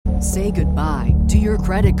Say goodbye to your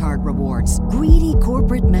credit card rewards. Greedy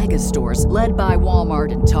corporate mega stores, led by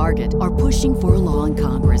Walmart and Target, are pushing for a law in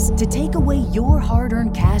Congress to take away your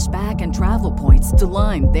hard-earned cash back and travel points to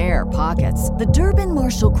line their pockets. The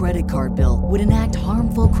Durbin-Marshall credit card bill would enact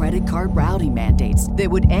harmful credit card routing mandates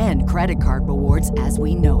that would end credit card rewards as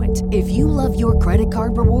we know it. If you love your credit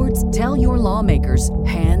card rewards, tell your lawmakers,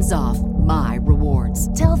 hands off my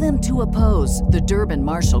rewards. Tell them to oppose the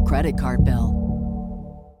Durbin-Marshall credit card bill.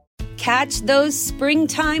 Catch those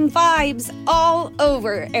springtime vibes all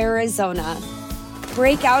over Arizona.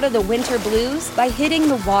 Break out of the winter blues by hitting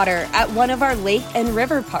the water at one of our lake and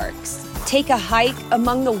river parks. Take a hike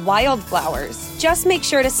among the wildflowers. Just make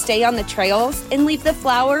sure to stay on the trails and leave the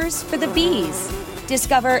flowers for the bees.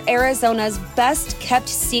 Discover Arizona's best kept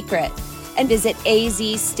secret and visit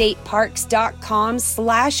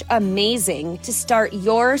azstateparks.com/amazing to start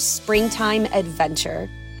your springtime adventure.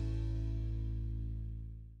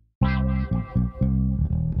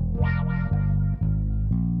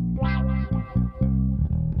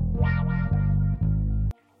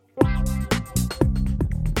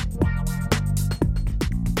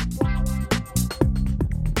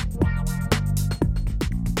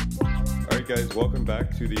 Guys, welcome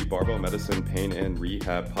back to the Barbell Medicine Pain and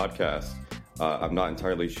Rehab podcast. I'm not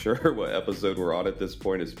entirely sure what episode we're on at this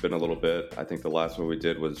point. It's been a little bit. I think the last one we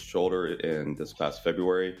did was shoulder in this past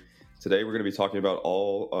February. Today we're going to be talking about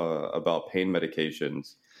about pain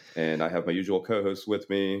medications. And I have my usual co-host with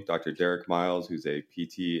me, Dr. Derek Miles, who's a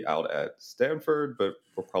PT out at Stanford, but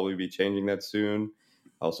we'll probably be changing that soon.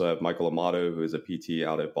 I also have Michael Amato, who is a PT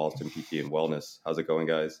out at Boston PT and Wellness. How's it going,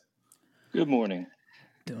 guys? Good morning.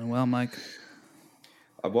 Doing well, Mike.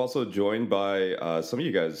 I'm also joined by some of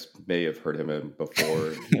you guys may have heard him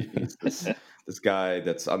before. He's this guy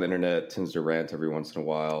that's on the internet, tends to rant every once in a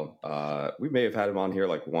while. We may have had him on here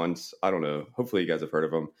like once. I don't know. Hopefully you guys have heard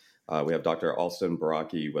of him. We have Dr. Austin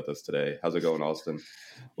Baraki with us today. How's it going, Austin?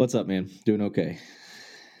 What's up, man? Doing okay.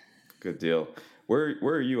 Good deal. Where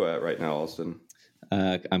are you at right now, Austin?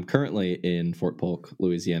 I'm currently in Fort Polk,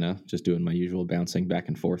 Louisiana, just doing my usual bouncing back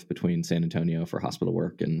and forth between San Antonio for hospital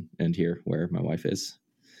work and here where my wife is.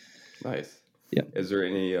 Nice. Yeah. Is there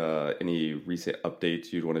any recent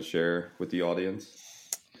updates you'd want to share with the audience?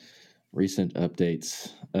 Recent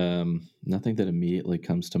updates? Nothing that immediately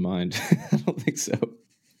comes to mind. I don't think so.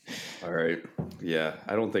 All right. Yeah,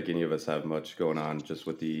 I don't think any of us have much going on just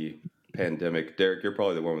with the pandemic. Derek, you're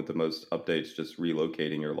probably the one with the most updates, just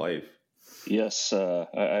relocating your life. Yes,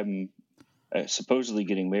 I'm supposedly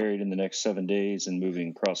getting married in the next 7 days and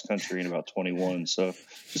moving cross country in about 21. So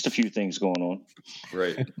just a few things going on.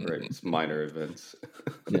 Right. It's minor events.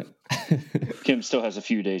 Yeah. Kim still has a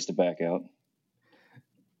few days to back out.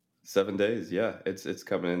 7 days. Yeah. It's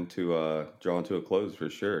coming into drawing to a close for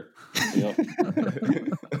sure. Yep.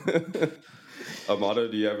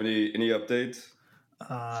 Amato, do you have any updates?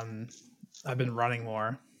 I've been running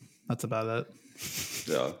more. That's about it.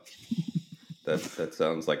 Yeah. That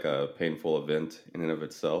sounds like a painful event in and of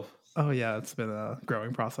itself. Oh yeah, it's been a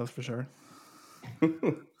growing process for sure.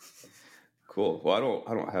 Cool. Well,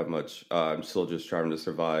 I don't have much. I'm still just trying to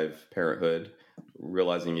survive parenthood,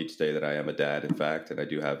 realizing each day that I am a dad, in fact, and I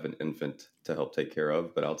do have an infant to help take care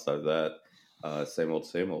of. But outside of that, same old.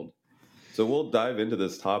 So we'll dive into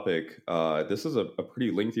this topic. This is a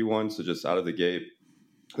pretty lengthy one, so just out of the gate,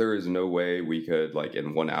 there is no way we could, like,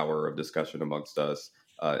 in 1 hour of discussion amongst us,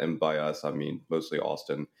 and by us, I mean mostly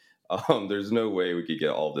Austin, there's no way we could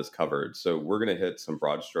get all of this covered. So we're going to hit some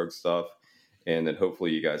broad stroke stuff, and then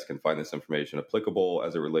hopefully you guys can find this information applicable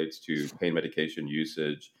as it relates to pain medication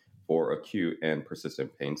usage for acute and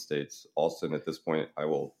persistent pain states. Austin, at this point, I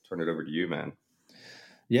will turn it over to you, man.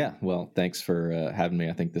 Yeah, well, thanks for having me.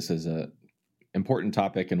 I think this is a important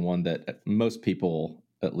topic and one that most people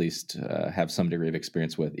at least have some degree of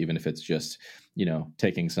experience with, even if it's just,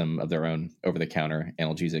 taking some of their own over-the-counter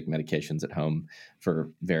analgesic medications at home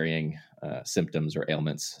for varying symptoms or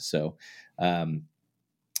ailments. So the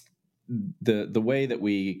way that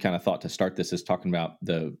we kind of thought to start this is talking about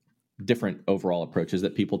the different overall approaches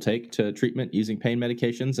that people take to treatment using pain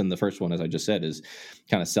medications. And the first one, as I just said, is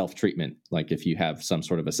kind of self-treatment. Like if you have some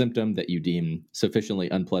sort of a symptom that you deem sufficiently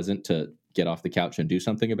unpleasant to get off the couch and do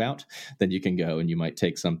something about, then you can go and you might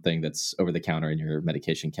take something that's over the counter in your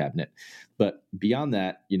medication cabinet. But beyond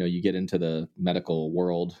that, you get into the medical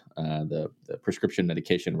world, the prescription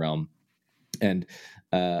medication realm. And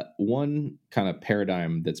one kind of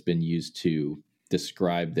paradigm that's been used to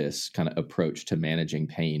describe this kind of approach to managing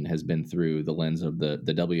pain has been through the lens of the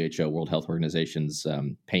WHO, World Health Organization's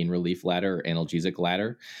pain relief ladder, analgesic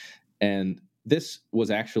ladder. And this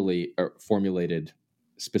was actually formulated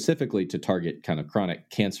specifically to target kind of chronic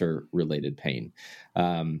cancer related pain.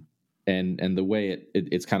 And the way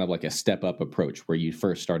it's kind of like a step up approach where you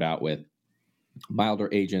first start out with milder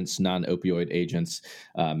agents, non-opioid agents,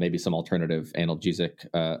 maybe some alternative analgesic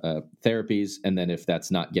therapies. And then if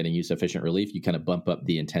that's not getting you sufficient relief, you kind of bump up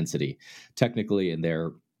the intensity. Technically, in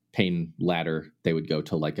their pain ladder, they would go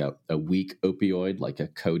to like a weak opioid, like a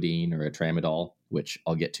codeine or a tramadol, which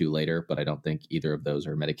I'll get to later, but I don't think either of those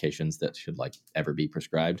are medications that should like ever be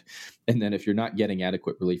prescribed. And then if you're not getting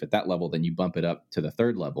adequate relief at that level, then you bump it up to the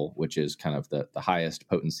third level, which is kind of the highest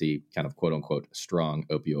potency, kind of quote unquote strong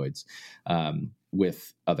opioids,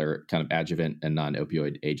 with other kind of adjuvant and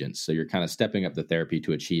non-opioid agents. So you're kind of stepping up the therapy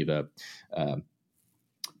to achieve a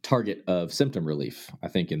target of symptom relief. I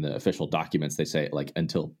think in the official documents, they say like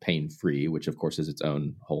until pain-free, which of course is its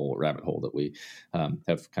own whole rabbit hole that we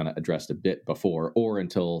have kind of addressed a bit before, or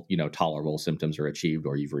until, tolerable symptoms are achieved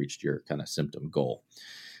or you've reached your kind of symptom goal.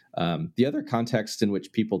 The other context in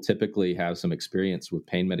which people typically have some experience with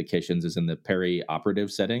pain medications is in the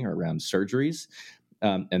peri-operative setting or around surgeries.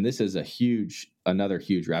 And this is another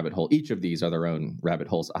huge rabbit hole. Each of these are their own rabbit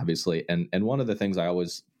holes, obviously. And one of the things I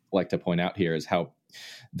always like to point out here is how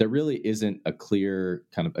there really isn't a clear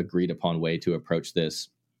kind of agreed upon way to approach this.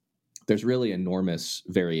 There's really enormous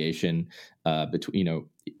variation between,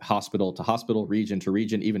 hospital to hospital, region to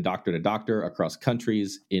region, even doctor to doctor across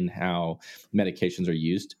countries in how medications are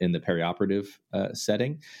used in the perioperative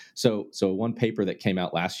setting. So one paper that came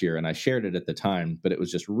out last year, and I shared it at the time, but it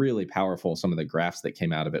was just really powerful. Some of the graphs that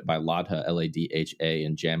came out of it by Ladha, Ladha,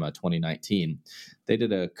 and JAMA 2019. They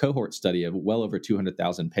did a cohort study of well over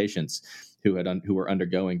 200,000 patients who were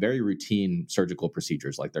undergoing very routine surgical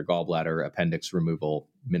procedures like their gallbladder, appendix removal,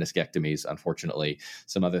 meniscectomies, unfortunately,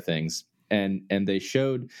 some other things. And they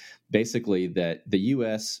showed basically that the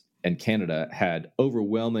US and Canada had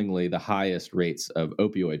overwhelmingly the highest rates of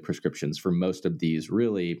opioid prescriptions for most of these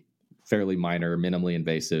really fairly minor, minimally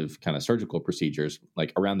invasive kind of surgical procedures,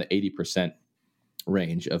 like around the 80%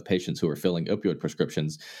 range of patients who are filling opioid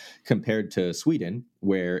prescriptions, compared to Sweden,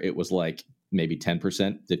 where it was like maybe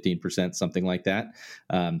 10%, 15%, something like that.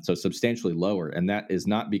 So substantially lower. And that is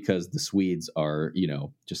not because the Swedes are,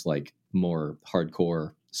 just like more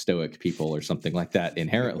hardcore stoic people or something like that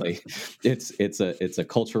inherently. It's a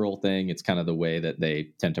cultural thing. It's kind of the way that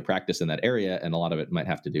they tend to practice in that area. And a lot of it might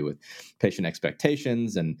have to do with patient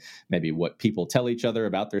expectations and maybe what people tell each other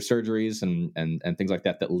about their surgeries and things like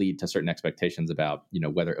that lead to certain expectations about,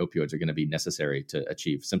 whether opioids are going to be necessary to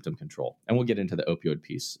achieve symptom control. And we'll get into the opioid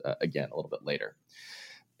piece again a little bit later.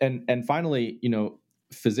 And finally,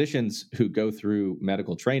 physicians who go through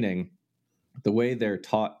medical training, the way they're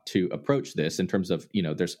taught to approach this in terms of,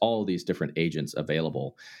 there's all these different agents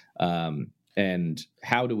available, and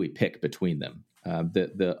how do we pick between them?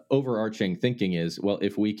 The overarching thinking is, well,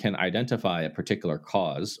 if we can identify a particular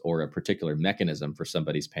cause or a particular mechanism for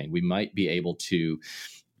somebody's pain, we might be able to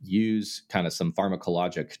use kind of some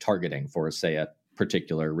pharmacologic targeting for, say, a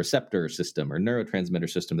particular receptor system or neurotransmitter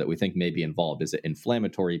system that we think may be involved. Is it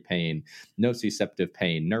inflammatory pain, nociceptive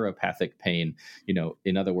pain, neuropathic pain?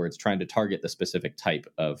 In other words, trying to target the specific type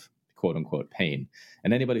of quote unquote pain.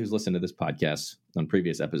 And anybody who's listened to this podcast on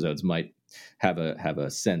previous episodes might have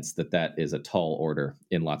a sense that is a tall order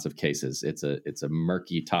in lots of cases. It's a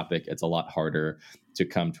murky topic. It's a lot harder to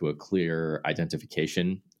come to a clear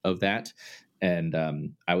identification of that. And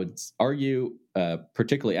I would argue,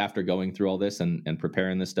 particularly after going through all this and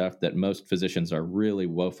preparing this stuff, that most physicians are really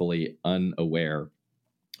woefully unaware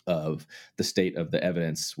of the state of the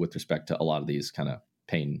evidence with respect to a lot of these kind of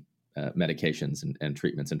pain medications and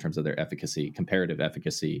treatments in terms of their efficacy, comparative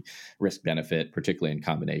efficacy, risk benefit, particularly in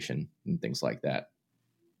combination and things like that.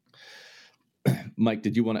 Mike,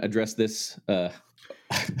 did you want to address this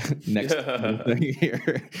next thing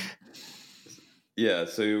here? Yeah.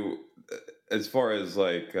 So as far as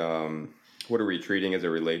like, what are we treating as it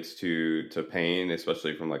relates to pain,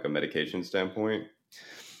 especially from like a medication standpoint?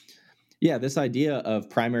 Yeah, this idea of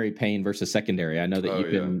primary pain versus secondary. I know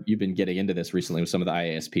that you've been getting into this recently with some of the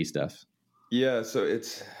IASP stuff. Yeah, so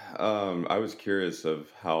it's I was curious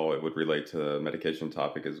of how it would relate to the medication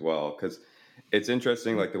topic as well, because it's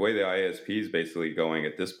interesting, like the way the IASP is basically going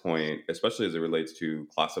at this point, especially as it relates to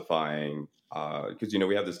classifying, because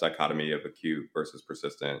we have this dichotomy of acute versus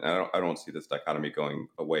persistent. And I don't see this dichotomy going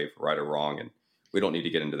away for right or wrong, and we don't need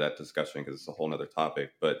to get into that discussion because it's a whole nother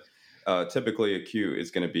topic. But typically, acute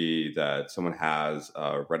is going to be that someone has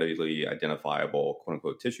a readily identifiable "quote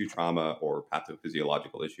unquote" tissue trauma or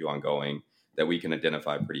pathophysiological issue ongoing that we can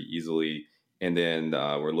identify pretty easily. And then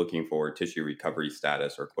we're looking for tissue recovery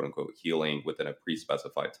status or "quote unquote" healing within a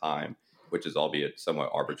pre-specified time, which is albeit somewhat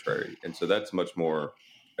arbitrary. And so that's much more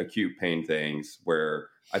acute pain things where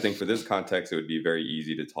I think for this context, it would be very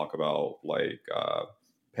easy to talk about like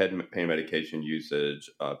pain medication usage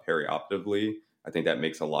perioperatively. I think that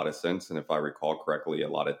makes a lot of sense. And if I recall correctly, a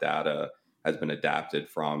lot of data has been adapted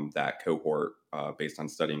from that cohort based on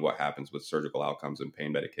studying what happens with surgical outcomes and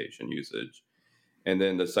pain medication usage. And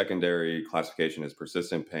then the secondary classification is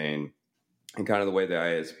persistent pain. And kind of the way the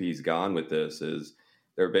ISP's gone with this is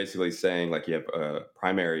they're basically saying like you have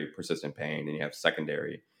primary persistent pain and you have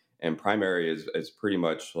secondary. And primary is pretty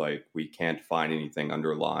much like we can't find anything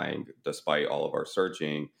underlying despite all of our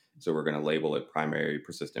searching. So we're going to label it primary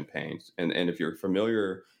persistent pain. And if you're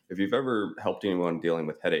familiar, if you've ever helped anyone dealing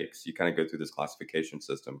with headaches, you kind of go through this classification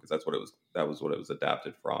system because that was what it was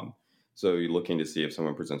adapted from. So you're looking to see if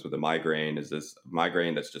someone presents with a migraine, is this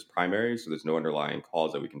migraine that's just primary, so there's no underlying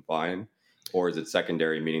cause that we can find? Or is it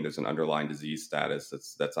secondary, meaning there's an underlying disease status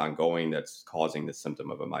that's ongoing that's causing the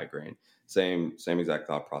symptom of a migraine? Same exact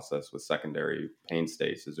thought process with secondary pain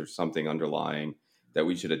states. Is there something underlying that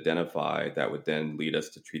we should identify that would then lead us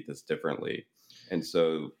to treat this differently? And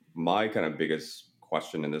so my kind of biggest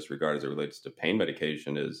question in this regard as it relates to pain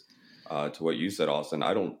medication is to what you said, Austin.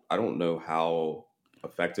 I don't know how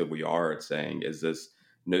effective we are at saying, is this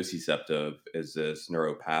nociceptive? Is this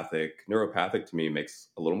neuropathic? Neuropathic to me makes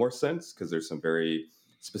a little more sense because there's some very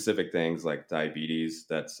specific things like diabetes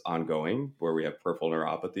that's ongoing where we have peripheral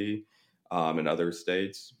neuropathy in other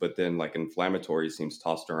states. But then like inflammatory seems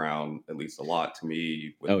tossed around at least a lot to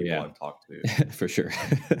me with people I've talked to. For sure.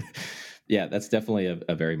 Yeah, that's definitely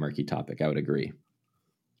a very murky topic. I would agree.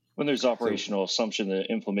 When there's operational assumption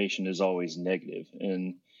that inflammation is always negative,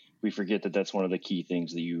 and we forget that that's one of the key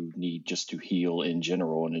things that you need just to heal in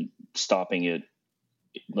general, and stopping it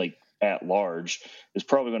like at large is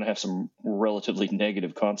probably going to have some relatively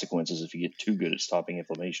negative consequences if you get too good at stopping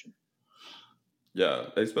inflammation. Yeah,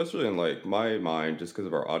 especially in like my mind, just because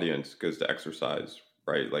of our audience goes to exercise,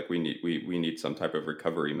 right? Like we need some type of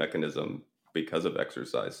recovery mechanism because of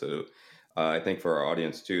exercise. So I think for our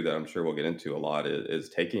audience too, that I'm sure we'll get into a lot is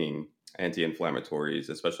taking anti-inflammatories,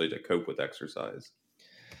 especially to cope with exercise.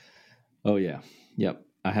 Oh yeah. Yep.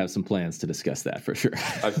 I have some plans to discuss that for sure.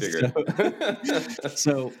 I figured.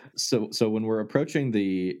 So when we're approaching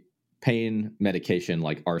the pain medication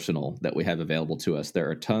like arsenal that we have available to us, there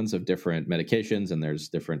are tons of different medications and there's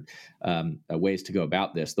different ways to go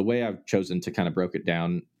about this. The way I've chosen to kind of break it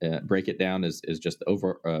down is just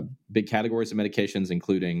over big categories of medications,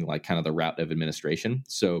 including like kind of the route of administration.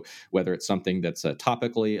 So whether it's something that's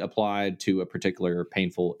topically applied to a particular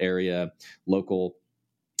painful area,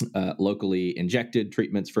 locally injected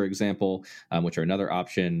treatments, for example, which are another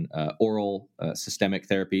option, oral systemic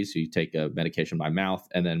therapies. So you take a medication by mouth,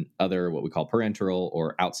 and then other what we call parenteral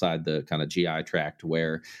or outside the kind of GI tract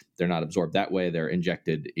where they're not absorbed that way. They're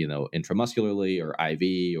injected, intramuscularly or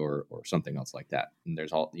IV or something else like that. And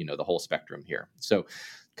there's all, the whole spectrum here. So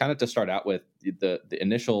kind of to start out with the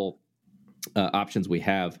initial options we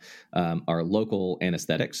have are local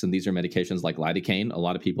anesthetics, and these are medications like lidocaine. A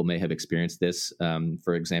lot of people may have experienced this.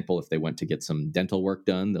 For example, if they went to get some dental work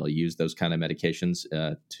done, they'll use those kind of medications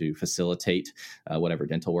to facilitate whatever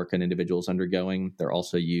dental work an individual is undergoing. They're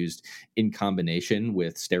also used in combination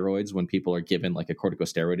with steroids when people are given like a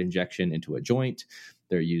corticosteroid injection into a joint.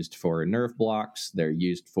 They're used for nerve blocks. They're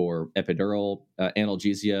used for epidural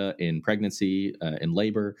analgesia in pregnancy, in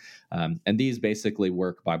labor. And these basically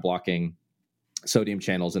work by blocking sodium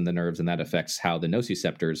channels in the nerves, and that affects how the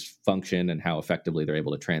nociceptors function and how effectively they're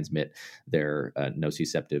able to transmit their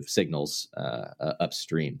nociceptive signals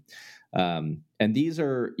upstream. And these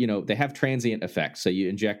are, they have transient effects. So you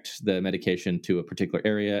inject the medication to a particular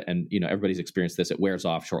area and, everybody's experienced this. It wears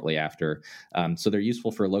off shortly after. So they're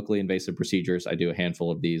useful for locally invasive procedures. I do a handful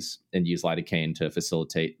of these and use lidocaine to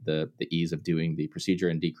facilitate the ease of doing the procedure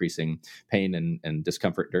and decreasing pain and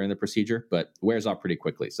discomfort during the procedure, but wears off pretty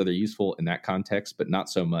quickly. So they're useful in that context, but not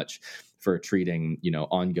so much for treating,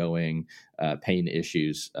 ongoing pain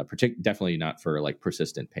issues, definitely not for like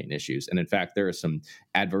persistent pain issues. And in fact, there are some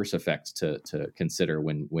adverse effects to consider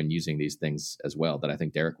when using these things as well that I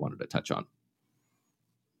think Derek wanted to touch on.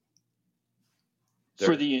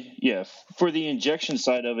 For the injection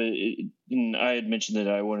side of it, I had mentioned that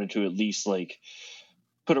I wanted to at least like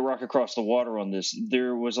put a rock across the water on this.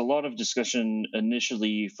 There was a lot of discussion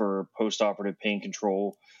initially for post-operative pain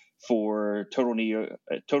control for total knee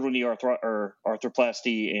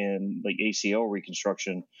arthroplasty and like ACL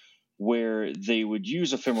reconstruction, where they would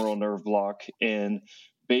use a femoral nerve block and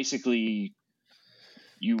basically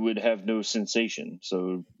you would have no sensation,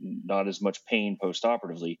 so not as much pain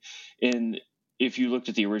post-operatively. And if you looked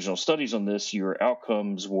at the original studies on this, your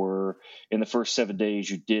outcomes were in the first 7 days,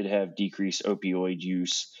 you did have decreased opioid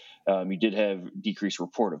use. You did have decreased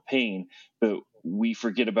report of pain, but we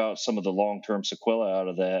forget about some of the long-term sequelae out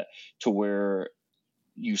of that, to where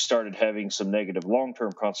you started having some negative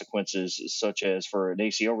long-term consequences, such as for an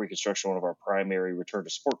ACL reconstruction, one of our primary return to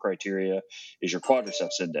sport criteria is your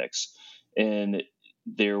quadriceps index. And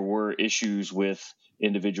there were issues with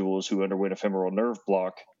individuals who underwent a femoral nerve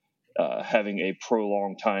block having a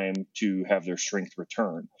prolonged time to have their strength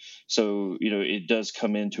return. So, it does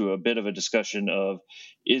come into a bit of a discussion of,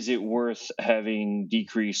 is it worth having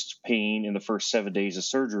decreased pain in the first 7 days of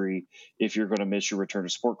surgery if you're going to miss your return to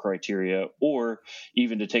sport criteria, or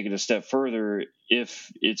even to take it a step further,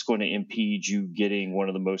 if it's going to impede you getting one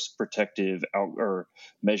of the most protective or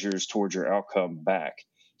measures towards your outcome back,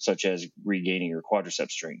 such as regaining your quadriceps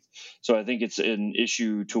strength. So I think it's an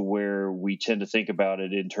issue to where we tend to think about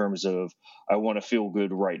it in terms of, I want to feel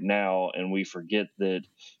good right now, and we forget that,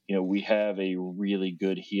 we have a really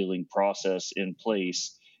good healing process in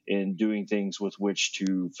place, and doing things with which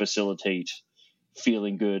to facilitate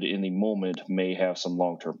feeling good in the moment may have some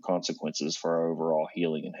long-term consequences for our overall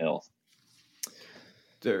healing and health.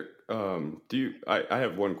 Derek, I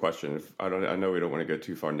have one question. I know we don't want to go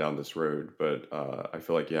too far down this road, but I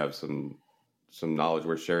feel like you have some knowledge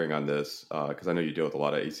worth sharing on this, because I know you deal with a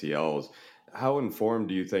lot of ACLs. How informed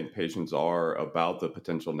do you think patients are about the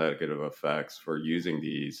potential negative effects for using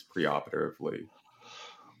these preoperatively?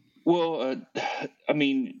 Well,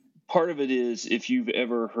 part of it is, if you've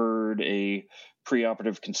ever heard a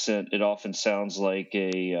preoperative consent, it often sounds like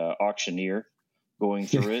a auctioneer going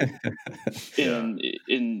through it. And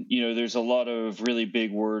there's a lot of really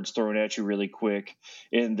big words thrown at you really quick,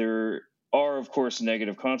 and there are, of course,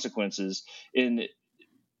 negative consequences. And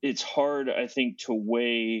it's hard, I think, to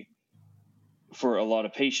weigh for a lot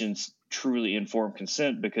of patients truly informed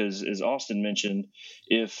consent, because, as Austin mentioned,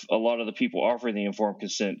 if a lot of the people offering the informed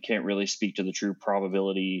consent can't really speak to the true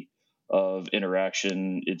probability of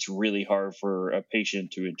interaction, it's really hard for a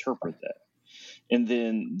patient to interpret that. And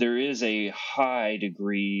then there is a high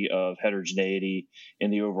degree of heterogeneity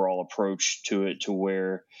in the overall approach to it, to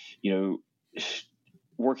where,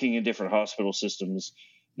 working in different hospital systems,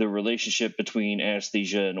 the relationship between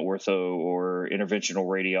anesthesia and ortho, or interventional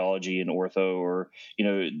radiology and ortho, or,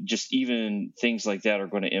 just even things like that, are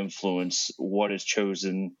going to influence what is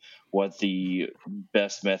chosen, what the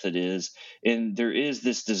best method is. And there is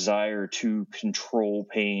this desire to control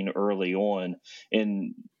pain early on.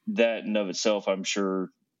 And that in of itself, I'm sure,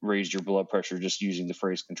 raised your blood pressure just using the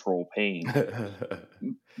phrase control pain.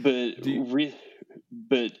 But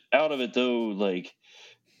out of it, though, like,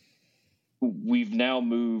 we've now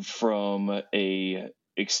moved from a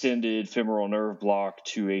extended femoral nerve block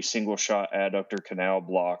to a single shot adductor canal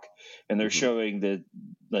block, and they're showing that,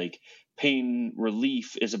 like, pain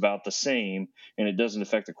relief is about the same, and it doesn't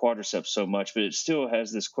affect the quadriceps so much, but it still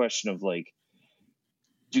has this question of, like,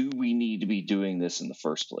 do we need to be doing this in the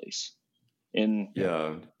first place? And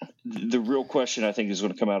the real question, I think, is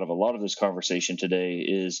going to come out of a lot of this conversation today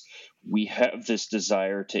is, we have this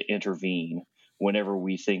desire to intervene whenever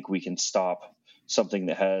we think we can stop something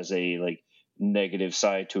that has a negative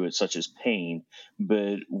side to it, such as pain.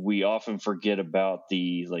 But we often forget about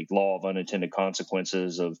the law of unintended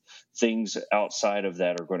consequences of things outside of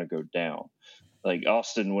that are going to go down. Like,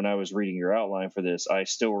 Austin, when I was reading your outline for this, I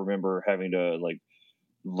still remember having to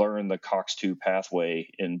learn the COX-2 pathway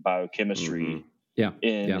in biochemistry.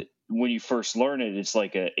 When you first learn it, it's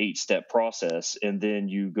like a 8-step process, and then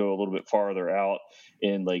you go a little bit farther out,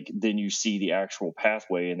 and then you see the actual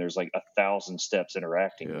pathway, and there's 1,000 steps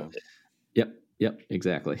interacting with it. Yep,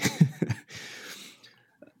 exactly.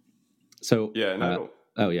 So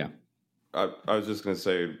I was just going to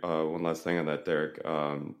say one last thing on that, Derek.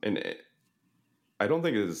 I don't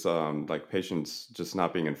think it's patients just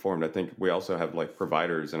not being informed. I think we also have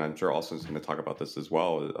providers, and I'm sure Austin's going to talk about this as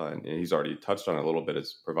well. And he's already touched on it a little bit.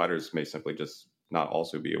 As providers may simply just not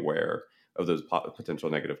also be aware of those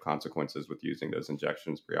potential negative consequences with using those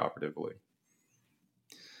injections preoperatively.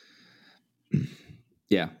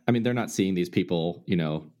 Yeah, I mean, they're not seeing these people,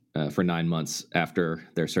 for 9 months after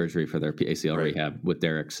their surgery for their ACL rehab with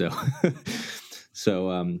Derek. So.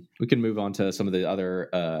 So we can move on to some of the other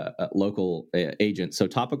local agents. So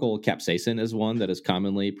topical capsaicin is one that is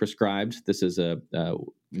commonly prescribed. This is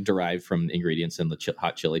derived from ingredients in the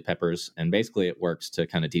hot chili peppers, and basically it works to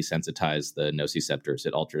kind of desensitize the nociceptors.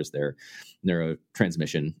 It alters their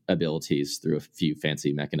neurotransmission abilities through a few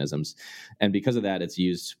fancy mechanisms, and because of that, it's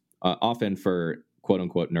used often for quote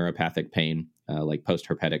unquote neuropathic pain. like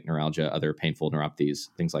post-herpetic neuralgia, other painful neuropathies,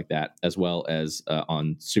 things like that, as well as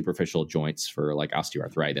on superficial joints for like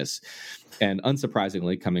osteoarthritis. And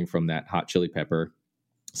unsurprisingly, coming from that hot chili pepper,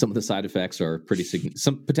 some of the side effects are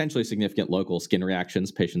some potentially significant local skin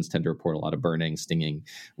reactions. Patients tend to report a lot of burning, stinging,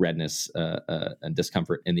 redness, and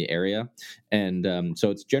discomfort in the area. And so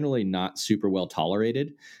it's generally not super well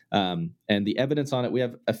tolerated. And the evidence on it, we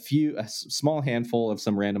have a small handful of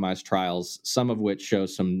some randomized trials, some of which show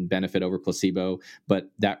some benefit over placebo,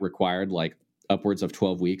 but that required like upwards of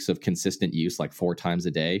 12 weeks of consistent use, like 4 times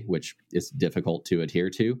a day, which is difficult to adhere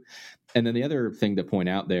to. And then the other thing to point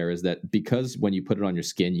out there is that because when you put it on your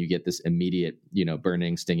skin, you get this immediate,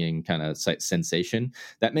 burning, stinging kind of sensation,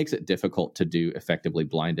 that makes it difficult to do effectively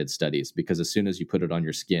blinded studies, because as soon as you put it on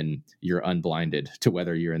your skin, you're unblinded to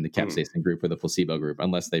whether you're in the capsaicin group or the placebo group,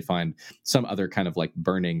 unless they find some other kind of like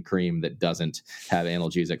burning cream that doesn't have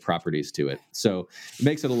analgesic properties to it. So it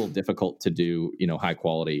makes it a little difficult to do, high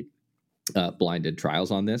quality blinded trials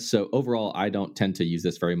on this. So overall, I don't tend to use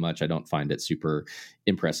this very much. I don't find it super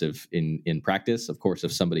impressive in practice. Of course,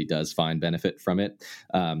 if somebody does find benefit from it,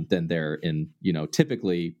 then they're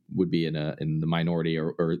typically would be in the minority,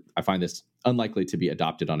 or I find this unlikely to be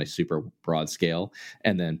adopted on a super broad scale.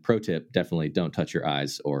 And then pro tip, definitely don't touch your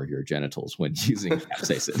eyes or your genitals when using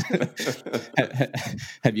capsaicin.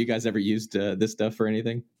 Have you guys ever used this stuff for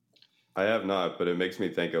anything? I have not, but it makes me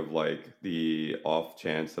think of like the off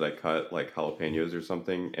chance that I cut like jalapenos or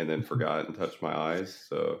something and then forgot and touched my eyes.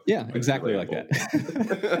 So yeah, exactly like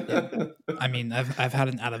that. Yeah. I mean, I've had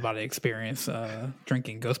an out of body experience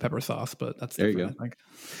drinking ghost pepper sauce, but that's there. You go. I think.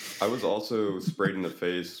 I was also sprayed in the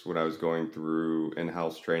face when I was going through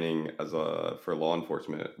in-house training for law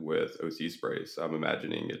enforcement with OC sprays. I'm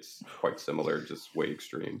imagining it's quite similar, just way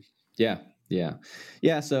extreme. Yeah.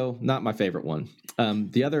 So not my favorite one.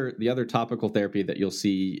 The other topical therapy that you'll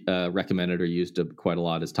see recommended or used quite a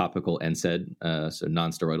lot is topical NSAID, so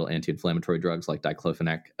non-steroidal anti-inflammatory drugs like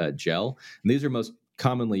diclofenac gel. And these are most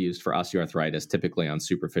commonly used for osteoarthritis, typically on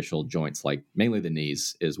superficial joints, like mainly the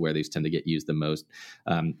knees is where these tend to get used the most.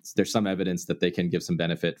 There's some evidence that they can give some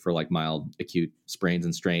benefit for like mild acute sprains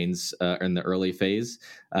and strains in the early phase.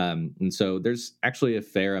 And so there's actually a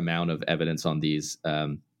fair amount of evidence on these.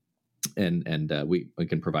 And we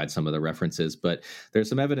can provide some of the references, but there's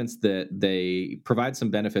some evidence that they provide some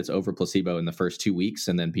benefits over placebo in the first 2 weeks,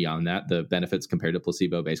 and then beyond that, the benefits compared to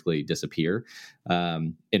placebo basically disappear.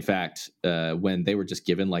 In fact, when they were just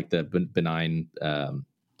given like the benign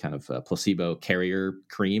kind of placebo carrier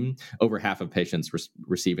cream, over half of patients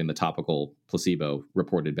receiving the topical placebo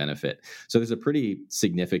reported benefit. So there's a pretty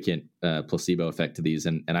significant placebo effect to these,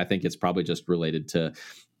 and I think it's probably just related to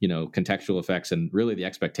contextual effects and really the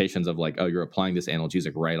expectations of like, oh, you're applying this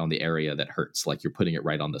analgesic right on the area that hurts, like you're putting it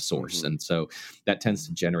right on the source. Mm-hmm. And so that tends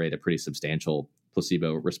to generate a pretty substantial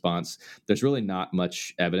placebo response. There's really not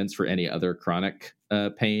much evidence for any other chronic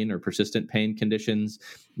pain or persistent pain conditions,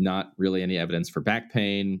 not really any evidence for back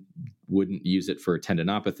pain, wouldn't use it for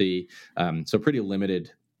tendinopathy. So pretty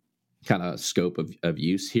limited kind of scope of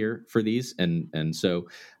use here for these. And so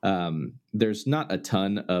there's not a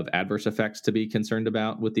ton of adverse effects to be concerned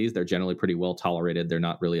about with these. They're generally pretty well tolerated. They're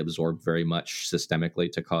not really absorbed very much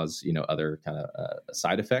systemically to cause, other kind of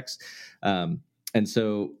side effects. And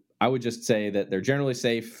so I would just say that they're generally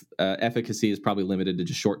safe. Efficacy is probably limited to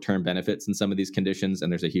just short-term benefits in some of these conditions,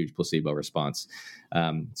 and there's a huge placebo response.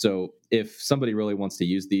 So if somebody really wants to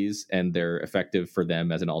use these and they're effective for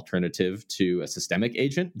them as an alternative to a systemic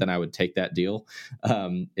agent, then I would take that deal.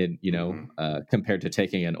 Compared to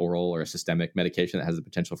taking an oral or a systemic medication that has the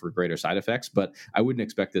potential for greater side effects. But I wouldn't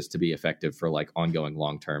expect this to be effective for like ongoing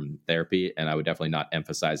long-term therapy, and I would definitely not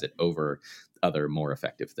emphasize it over other more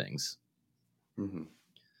effective things. Mm-hmm.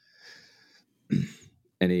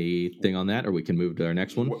 Anything on that, or we can move to our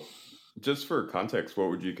next one? Just for context, what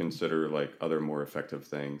would you consider like other more effective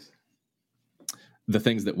things? The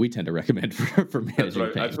things that we tend to recommend for managing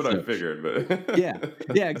pain. That's what I figured, but yeah,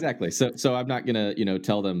 exactly. So I'm not gonna,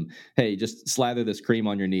 tell them, hey, just slather this cream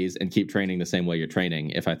on your knees and keep training the same way you're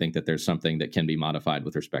training. If I think that there's something that can be modified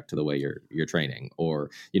with respect to the way you're training,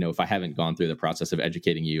 or if I haven't gone through the process of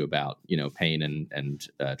educating you about pain and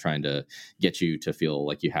trying to get you to feel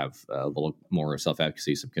like you have a little more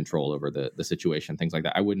self-efficacy, some control over the situation, things like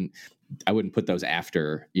that. I wouldn't put those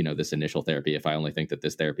after this initial therapy if I only think that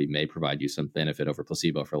this therapy may provide you some benefit over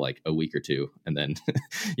placebo for like a week or two, and then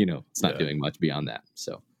it's not doing much beyond that.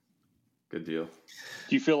 So good deal.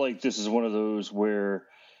 Do you feel like this is one of those where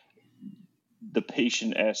the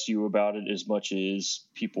patient asks you about it as much as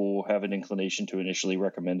people have an inclination to initially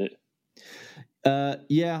recommend it?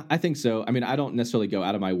 Yeah, I think so. I mean, I don't necessarily go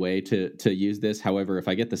out of my way to use this. However, if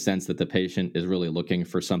I get the sense that the patient is really looking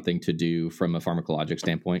for something to do from a pharmacologic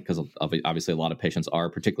standpoint, because obviously a lot of patients are,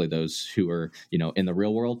 particularly those who are, in the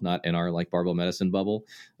real world, not in our like barbell medicine bubble,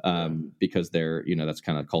 because they're, that's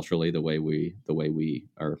kind of culturally the way we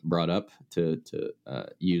are brought up to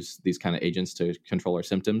use these kind of agents to control our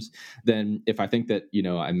symptoms. Then, if I think that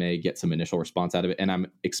I may get some initial response out of it, and I'm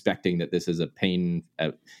expecting that this is a pain,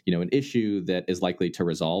 an issue that is likely to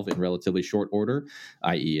resolve in relatively short order,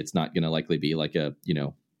 i.e., it's not going to likely be like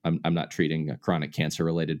I'm not treating a chronic cancer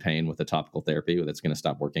related pain with a topical therapy that's going to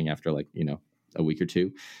stop working after a week or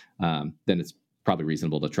two. Then it's probably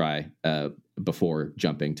reasonable to try before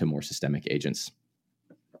jumping to more systemic agents.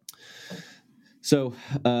 So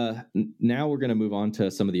now we're going to move on to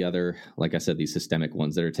some of the other, like I said, these systemic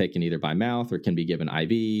ones that are taken either by mouth or can be given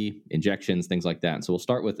IV, injections, things like that. And so we'll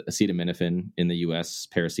start with acetaminophen in the U.S.,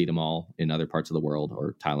 paracetamol in other parts of the world,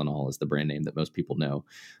 or Tylenol is the brand name that most people know.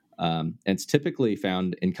 And it's typically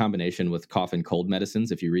found in combination with cough and cold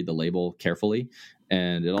medicines if you read the label carefully.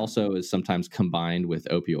 And it also is sometimes combined with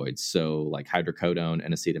opioids. So like hydrocodone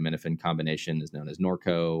and acetaminophen combination is known as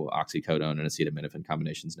Norco, oxycodone and acetaminophen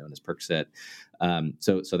combination is known as Percocet.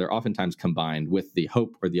 So they're oftentimes combined with the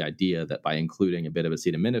hope or the idea that by including a bit of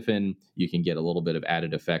acetaminophen, you can get a little bit of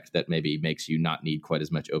added effect that maybe makes you not need quite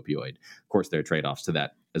as much opioid. Of course, there are trade-offs to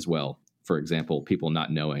that as well. For example, people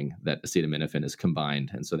not knowing that acetaminophen is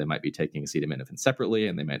combined, and so they might be taking acetaminophen separately,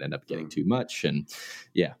 and they might end up getting too much. And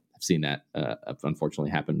yeah, I've seen that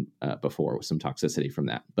unfortunately happen before with some toxicity from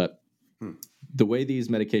that. But the way these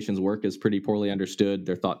medications work is pretty poorly understood.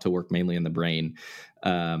 They're thought to work mainly in the brain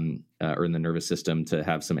or in the nervous system to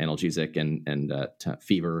have some analgesic and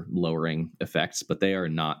fever lowering effects, but they are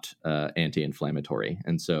not anti-inflammatory.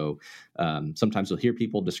 And so sometimes you'll hear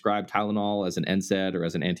people describe Tylenol as an NSAID or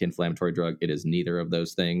as an anti-inflammatory drug. It is neither of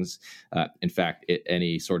those things. In fact,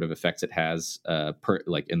 any sort of effects it has,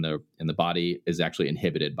 like in the body, is actually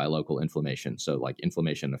inhibited by local inflammation. So like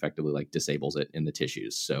inflammation effectively like disables it in the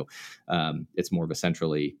tissues. So it's more of a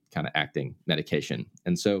centrally kind of acting medication.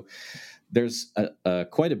 And so there's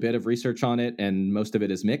quite a bit of research on it, and most of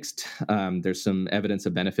it is mixed. There's some evidence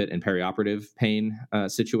of benefit in perioperative pain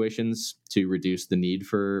situations to reduce the need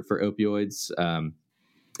for opioids.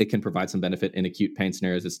 It can provide some benefit in acute pain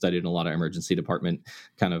scenarios. It's studied in a lot of emergency department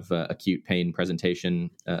kind of acute pain presentation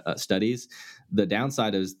studies. The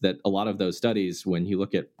downside is that a lot of those studies, when you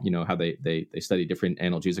look at how they study different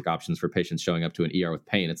analgesic options for patients showing up to an ER with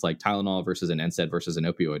pain, it's like Tylenol versus an NSAID versus an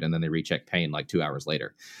opioid, and then they recheck pain like 2 hours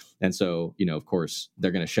later. And so, of course,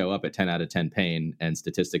 they're going to show up at 10 out of 10 pain, and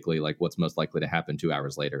statistically, like what's most likely to happen 2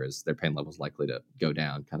 hours later is their pain level is likely to go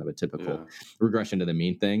down, kind of a typical regression to the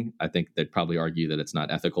mean thing. I think they'd probably argue that it's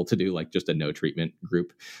not ethical to do like just a no treatment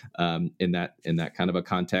group in that kind of a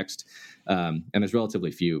context. And there's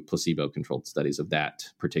relatively few placebo controlled studies of that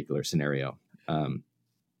particular scenario.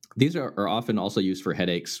 These are often also used for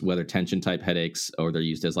headaches, whether tension type headaches, or they're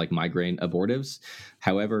used as like migraine abortives.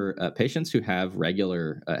 However, patients who have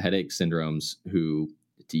regular headache syndromes who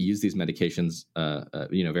to use these medications,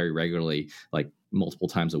 very regularly, like multiple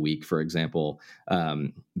times a week, for example,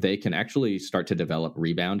 they can actually start to develop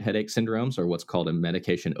rebound headache syndromes, or what's called a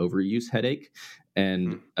medication overuse headache.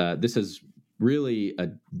 And this is really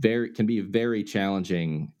can be a very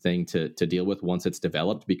challenging thing to deal with once it's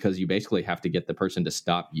developed, because you basically have to get the person to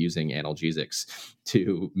stop using analgesics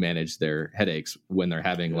to manage their headaches when they're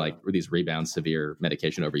having like these rebound severe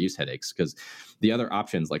medication overuse headaches. Because the other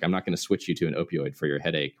options, like I'm not going to switch you to an opioid for your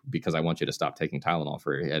headache because I want you to stop taking Tylenol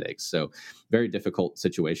for your headaches. So very difficult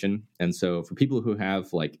situation. And so for people who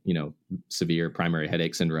have like, severe primary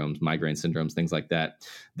headache syndromes, migraine syndromes, things like that,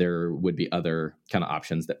 there would be other kind of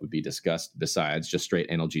options that would be discussed besides just straight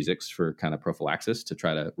analgesics for kind of prophylaxis to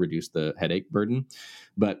try to reduce the headache burden.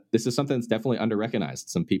 But this is something that's definitely under-recognized.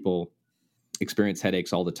 Some people experience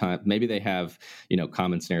headaches all the time. Maybe they have,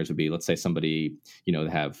 common scenarios would be, let's say somebody, they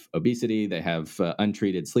have obesity, they have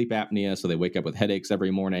untreated sleep apnea. So they wake up with headaches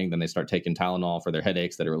every morning. Then they start taking Tylenol for their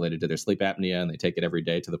headaches that are related to their sleep apnea. And they take it every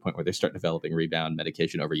day to the point where they start developing rebound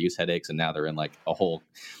medication overuse headaches. And now they're in like a whole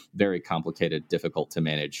very complicated, difficult to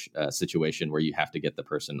manage situation where you have to get the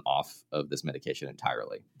person off of this medication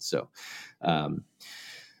entirely. So,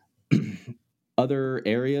 other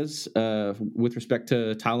areas with respect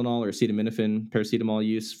to Tylenol or acetaminophen, paracetamol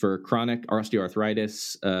use for chronic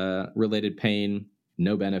osteoarthritis related pain,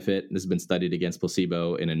 no benefit. This has been studied against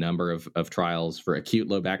placebo in a number of trials for acute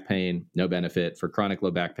low back pain, no benefit. For chronic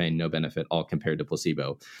low back pain, no benefit, all compared to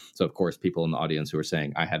placebo. So, of course, people in the audience who are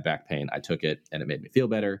saying, I had back pain, I took it, and it made me feel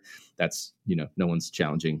better. That's, no one's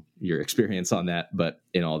challenging your experience on that. But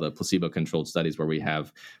in all the placebo-controlled studies where we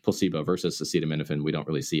have placebo versus acetaminophen, we don't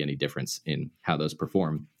really see any difference in how those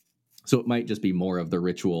perform. So it might just be more of the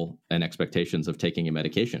ritual and expectations of taking a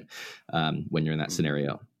medication when you're in that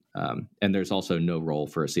scenario. And there's also no role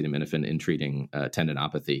for acetaminophen in treating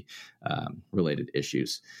tendinopathy related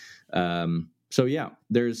issues. So yeah,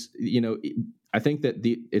 there's, I think that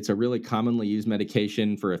it's a really commonly used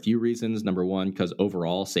medication for a few reasons. Number one, because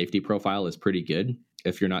overall safety profile is pretty good.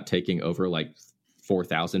 If you're not taking over like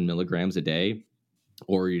 4,000 milligrams a day,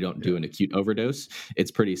 or you don't do an acute overdose, it's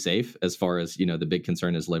pretty safe as far as, the big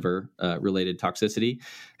concern is liver related toxicity.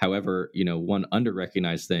 However, one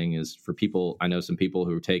under-recognized thing is for people, I know some people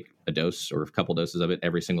who take a dose or a couple doses of it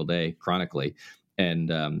every single day chronically, and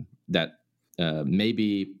that may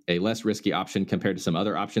be a less risky option compared to some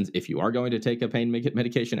other options if you are going to take a pain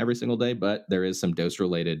medication every single day, but there is some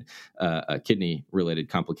dose-related, kidney-related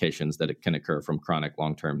complications that can occur from chronic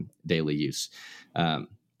long-term daily use.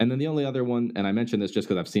 And then the only other one, and I mentioned this just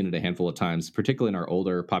because I've seen it a handful of times, particularly in our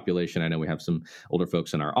older population. I know we have some older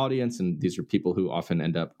folks in our audience, and these are people who often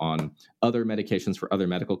end up on other medications for other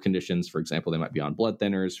medical conditions. For example, they might be on blood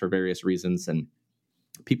thinners for various reasons. And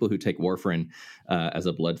people who take warfarin as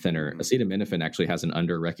a blood thinner, acetaminophen actually has an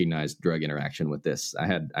under-recognized drug interaction with this. I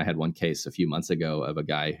had one case a few months ago of a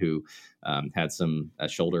guy who had a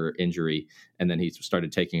shoulder injury, and then he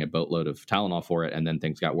started taking a boatload of Tylenol for it, and then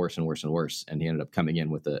things got worse and worse and worse, and he ended up coming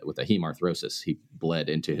in with a hemarthrosis. He bled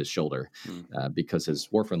into his shoulder because his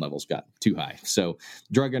warfarin levels got too high. So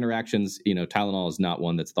drug interactions, Tylenol is not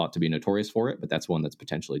one that's thought to be notorious for it, but that's one that's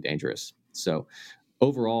potentially dangerous. So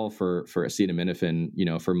overall, for acetaminophen,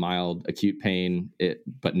 for mild acute pain,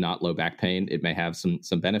 but not low back pain, it may have some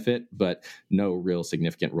benefit, but no real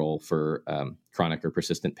significant role for chronic or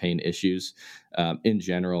persistent pain issues. In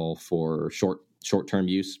general, for short-term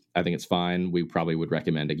use, I think it's fine. We probably would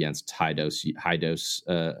recommend against high dose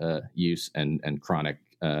use and chronic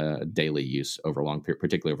daily use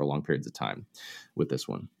particularly over long periods of time with this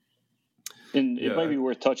one. And it might be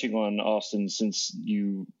worth touching on, Austin, since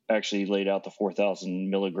you actually laid out the 4,000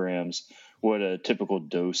 milligrams, what a typical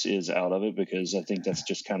dose is out of it, because I think that's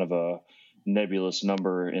just kind of a nebulous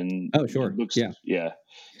number. And sure.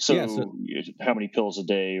 So how many pills a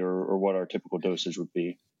day or what our typical dosage would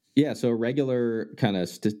be? Yeah, so a regular kind of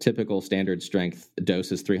typical standard strength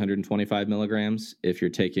dose is 325 milligrams. If you're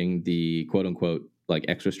taking the quote unquote like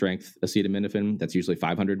extra strength acetaminophen, that's usually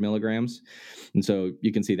 500 milligrams. And so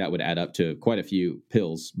you can see that would add up to quite a few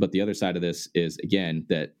pills. But the other side of this is, again,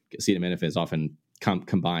 that acetaminophen is often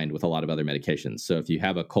combined with a lot of other medications. So if you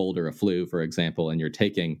have a cold or a flu, for example, and you're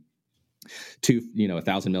taking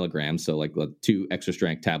 1,000 milligrams, so like 2 extra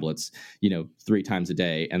strength tablets, 3 times a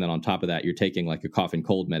day, and then on top of that, you're taking like a cough and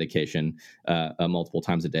cold medication multiple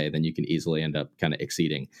times a day, then you can easily end up kind of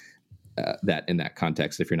exceeding that in that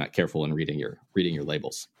context if you're not careful in reading your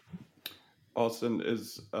labels. Austin,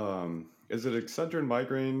 is it Excedrin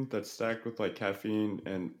migraine that's stacked with like caffeine,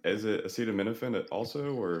 and is it acetaminophen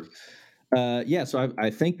also, or? So I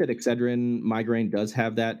think that Excedrin migraine does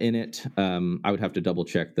have that in it. I would have to double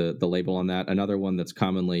check the label on that. Another one that's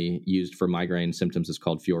commonly used for migraine symptoms is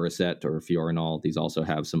called Fioricet or Fiorinol. These also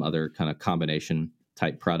have some other kind of combination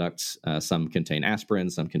type products. Some contain aspirin,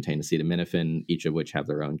 some contain acetaminophen, each of which have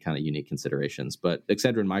their own kind of unique considerations. But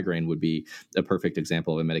Excedrin migraine would be a perfect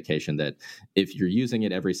example of a medication that if you're using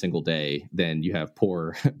it every single day, then you have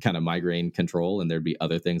poor kind of migraine control, and there'd be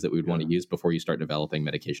other things that we would want to use before you start developing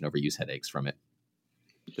medication overuse headaches from it.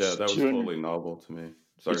 Yeah, that was totally novel to me.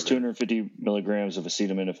 Sorry, it's 250 milligrams of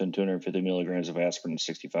acetaminophen, 250 milligrams of aspirin, and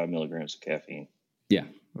 65 milligrams of caffeine. Yeah.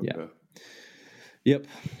 Okay. Yeah. Yep.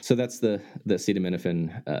 So that's the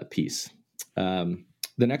acetaminophen piece.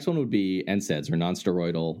 The next one would be NSAIDs, or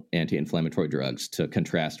nonsteroidal anti-inflammatory drugs, to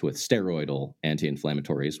contrast with steroidal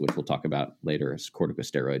anti-inflammatories, which we'll talk about later as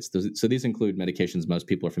corticosteroids. So these include medications most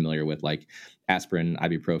people are familiar with, like aspirin,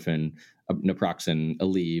 ibuprofen, naproxen,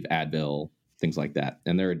 Aleve, Advil, things like that.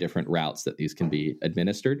 And there are different routes that these can be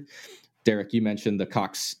administered. Derek, you mentioned the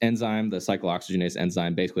COX enzyme, the cyclooxygenase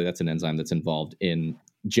enzyme. Basically, that's an enzyme that's involved in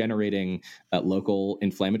generating local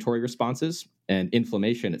inflammatory responses, and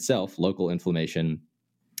inflammation itself, local inflammation,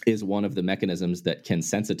 is one of the mechanisms that can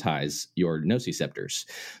sensitize your nociceptors,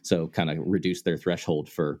 so kind of reduce their threshold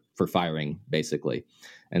for firing, basically.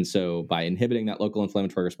 And so by inhibiting that local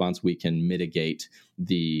inflammatory response, we can mitigate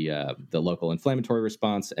the local inflammatory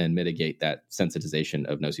response and mitigate that sensitization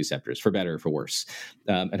of nociceptors, for better or for worse.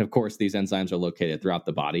 And of course, these enzymes are located throughout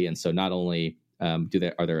the body, and so not only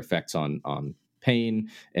are there effects on pain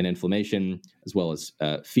and inflammation, as well as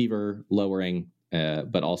fever lowering,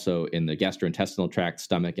 but also in the gastrointestinal tract,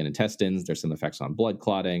 stomach, and intestines. There's some effects on blood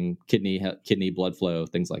clotting, kidney blood flow,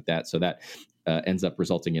 things like that. So that ends up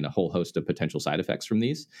resulting in a whole host of potential side effects from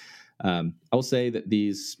these. I will say that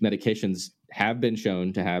these medications have been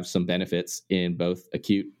shown to have some benefits in both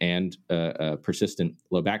acute and persistent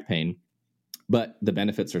low back pain. But the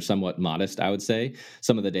benefits are somewhat modest, I would say.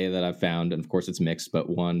 Some of the data that I've found, and of course it's mixed, but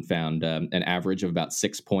one found an average of about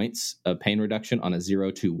 6 points of pain reduction on a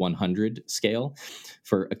 0 to 100 scale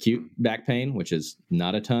for acute back pain, which is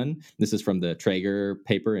not a ton. This is from the Traeger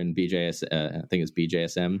paper in BJS, I think it's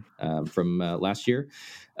BJSM from last year.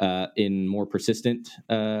 In more persistent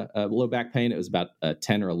low back pain, it was about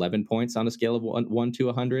 10 or 11 points on a scale of 1 to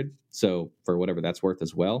 100. So for whatever that's worth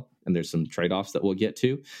as well. And there's some trade-offs that we'll get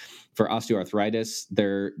to. For osteoarthritis,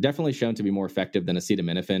 they're definitely shown to be more effective than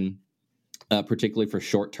acetaminophen, particularly for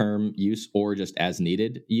short-term use or just as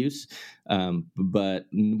needed use. But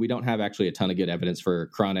we don't have actually a ton of good evidence for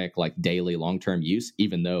chronic, like daily, long-term use,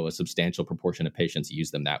 even though a substantial proportion of patients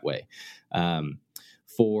use them that way.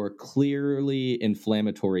 For clearly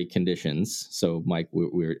inflammatory conditions, so Mike,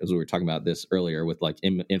 as we were talking about this earlier with like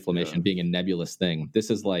inflammation being a nebulous thing, this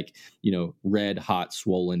is like, red, hot,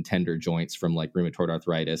 swollen, tender joints from like rheumatoid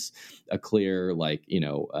arthritis, a clear like,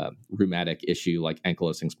 rheumatic issue like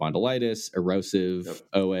ankylosing spondylitis, erosive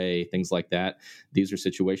OA, things like that. These are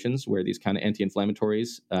situations where these kind of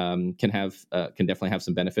anti-inflammatories can definitely have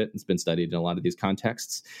some benefit. It's been studied in a lot of these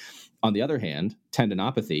contexts. On the other hand,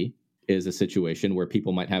 tendinopathy is a situation where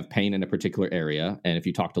people might have pain in a particular area, and if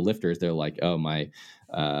you talk to lifters, they're like, "Oh, my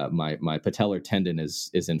patellar tendon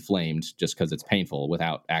is inflamed just because it's painful,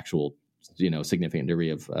 without actual, significant degree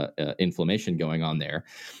of inflammation going on there."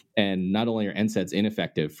 And not only are NSAIDs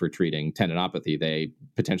ineffective for treating tendinopathy, they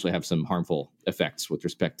potentially have some harmful effects with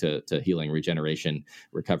respect to healing, regeneration,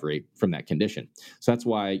 recovery from that condition. So that's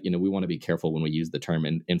why we want to be careful when we use the term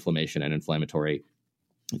inflammation and inflammatory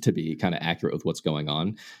to be kind of accurate with what's going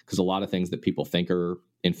on, because a lot of things that people think are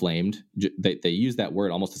inflamed, they use that word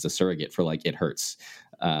almost as a surrogate for like it hurts,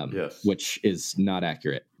 which is not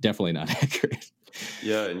accurate. Definitely not accurate.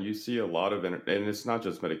 Yeah, and you see a lot of, and it's not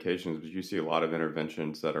just medications, but you see a lot of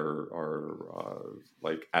interventions that are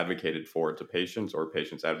like advocated for to patients, or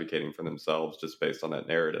patients advocating for themselves just based on that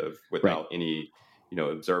narrative without any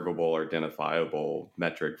observable or identifiable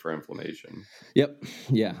metric for inflammation. Yep.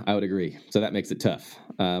 Yeah, I would agree. So that makes it tough.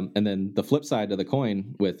 And then the flip side of the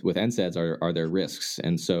coin with NSAIDs are their risks.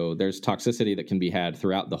 And so there's toxicity that can be had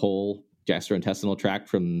throughout the whole gastrointestinal tract,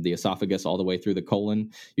 from the esophagus all the way through the colon.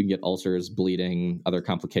 You can get ulcers, bleeding, other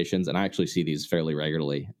complications. And I actually see these fairly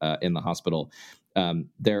regularly in the hospital.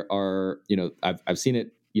 There are, I've seen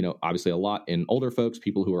it, obviously a lot in older folks,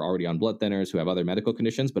 people who are already on blood thinners, who have other medical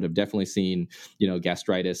conditions, but have definitely seen,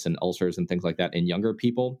 gastritis and ulcers and things like that in younger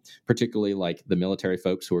people, particularly like the military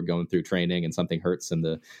folks who are going through training and something hurts and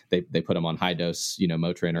they put them on high dose,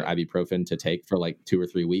 Motrin or ibuprofen to take for like 2 or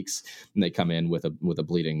 3 weeks, and they come in with a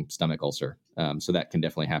bleeding stomach ulcer. So that can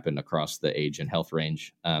definitely happen across the age and health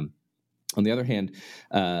range. On the other hand,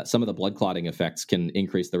 some of the blood clotting effects can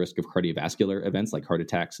increase the risk of cardiovascular events like heart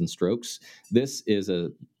attacks and strokes. This is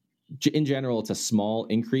in general, it's a small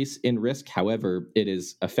increase in risk. However, it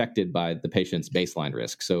is affected by the patient's baseline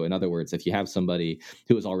risk. So in other words, if you have somebody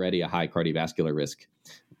who is already a high cardiovascular risk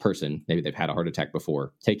person, maybe they've had a heart attack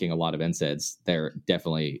before, taking a lot of NSAIDs, they're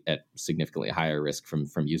definitely at significantly higher risk from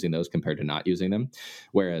using those compared to not using them.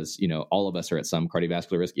 Whereas, all of us are at some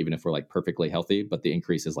cardiovascular risk, even if we're like perfectly healthy, but the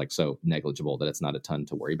increase is like so negligible that it's not a ton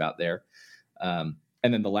to worry about there.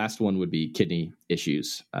 And then the last one would be kidney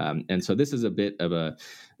issues. And so this is a bit of a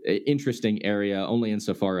interesting area, only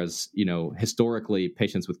insofar as, historically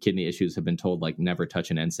patients with kidney issues have been told like never touch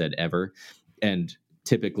an NSAID ever. And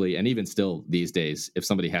typically, and even still these days, if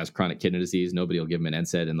somebody has chronic kidney disease, nobody will give them an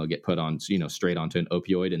NSAID and they'll get put on, straight onto an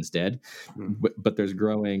opioid instead. But there's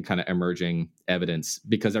growing kind of emerging evidence,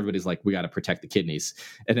 because everybody's like, we got to protect the kidneys.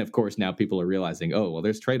 And of course, now people are realizing, oh, well,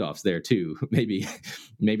 there's trade-offs there too. Maybe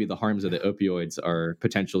the harms of the opioids are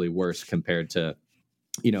potentially worse compared to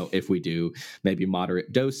if we do maybe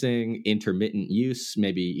moderate dosing, intermittent use,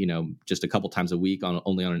 maybe, just a couple times a week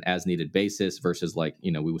only on an as needed basis versus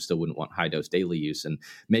we still wouldn't want high dose daily use. And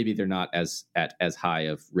maybe they're not as high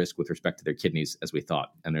of risk with respect to their kidneys as we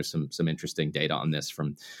thought. And there's some interesting data on this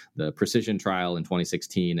from the Precision trial in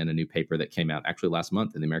 2016 and a new paper that came out actually last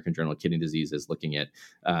month in the American Journal of Kidney Disease is looking at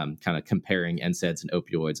kind of comparing NSAIDs and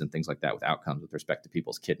opioids and things like that with outcomes with respect to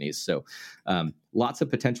people's kidneys. So lots of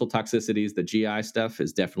potential toxicities. The GI stuff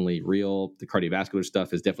is definitely real. The cardiovascular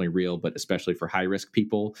stuff is definitely real, but especially for high-risk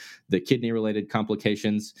people, the kidney-related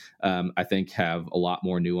complications, I think, have a lot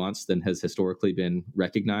more nuance than has historically been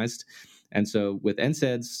recognized. And so with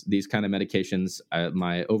NSAIDs, these kind of medications,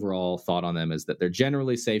 my overall thought on them is that they're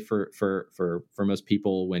generally safe for most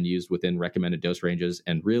people when used within recommended dose ranges,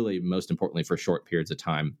 and really, most importantly, for short periods of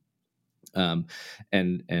time.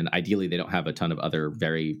 And ideally they don't have a ton of other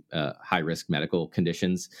very high risk medical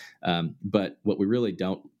conditions. But what we really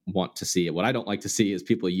don't want to see, what I don't like to see, is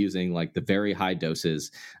people using like the very high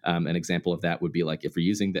doses. An example of that would be like if you're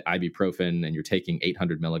using the ibuprofen and you're taking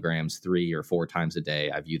 800 milligrams 3 or 4 times a day.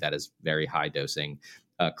 I view that as very high dosing.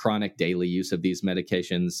 Chronic daily use of these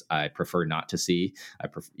medications, I prefer not to see.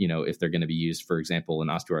 If they're going to be used, for example, a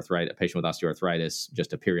patient with osteoarthritis,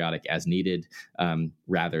 just a periodic as needed,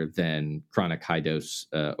 rather than chronic high dose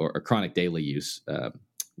or chronic daily use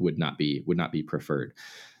would not be preferred.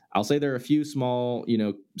 I'll say there are a few small,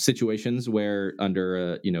 situations where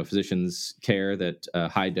under, physician's care that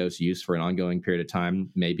high dose use for an ongoing period of time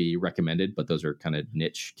may be recommended, but those are kind of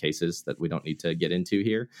niche cases that we don't need to get into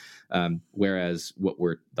here. Whereas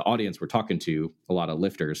the audience we're talking to, a lot of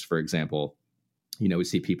lifters, for example, we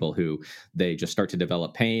see people who they just start to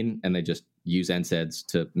develop pain and they just use NSAIDs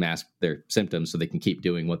to mask their symptoms so they can keep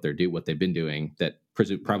doing what they've been doing that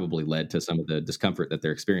probably led to some of the discomfort that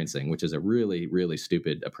they're experiencing, which is a really, really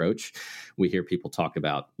stupid approach. We hear people talk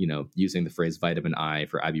about, using the phrase vitamin I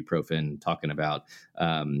for ibuprofen, talking about,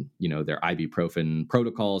 their ibuprofen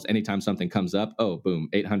protocols. Anytime something comes up, oh, boom,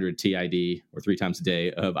 800 TID or 3 times a day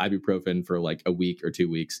of ibuprofen for like a week or 2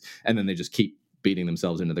 weeks. And then they just keep beating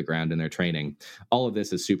themselves into the ground in their training. All of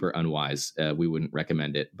this is super unwise. We wouldn't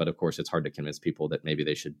recommend it. But of course, it's hard to convince people that maybe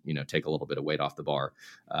they should, take a little bit of weight off the bar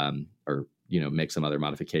or, make some other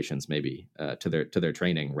modifications maybe to their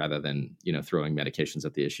training rather than, throwing medications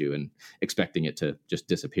at the issue and expecting it to just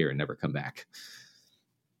disappear and never come back.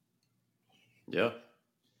 Yeah.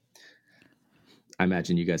 I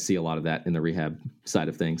imagine you guys see a lot of that in the rehab side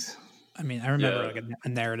of things. I mean, I remember like a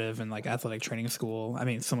narrative in like athletic training school. I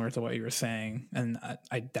mean, similar to what you were saying, and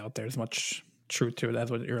I doubt there's much truth to it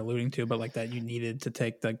as what you're alluding to, but like that you needed to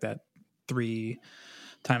take like that 3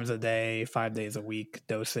 times a day, 5 days a week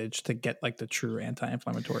dosage to get like the true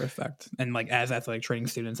anti-inflammatory effect. And like as athletic training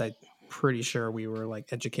students, I'm pretty sure we were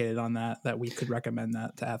like educated on that we could recommend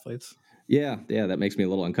that to athletes. Yeah, that makes me a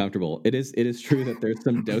little uncomfortable. It is true that there's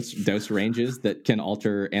some dose ranges that can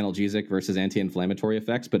alter analgesic versus anti-inflammatory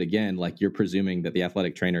effects, but again, like you're presuming that the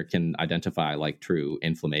athletic trainer can identify like true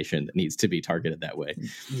inflammation that needs to be targeted that way.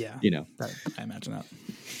 Yeah, I imagine that.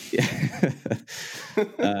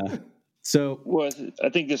 I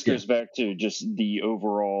think this goes back to just the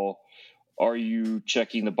overall: are you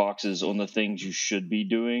checking the boxes on the things you should be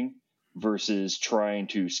doing versus trying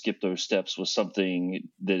to skip those steps with something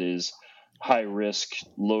that is high risk,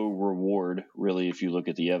 low reward, really, if you look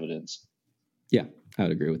at the evidence. Yeah, I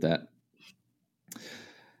would agree with that.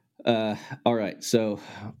 All right. So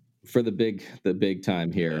for the big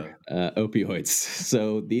time here, opioids.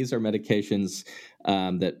 So these are medications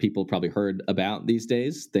that people probably heard about these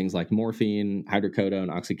days. Things like morphine, hydrocodone,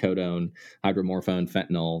 oxycodone, hydromorphone,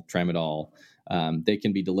 fentanyl, tramadol. They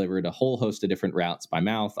can be delivered a whole host of different routes: by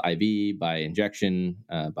mouth, IV, by injection,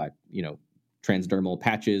 by transdermal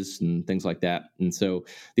patches and things like that. And so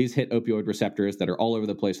these hit opioid receptors that are all over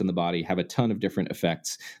the place in the body, have a ton of different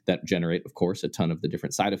effects that generate, of course, a ton of the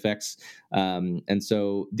different side effects. And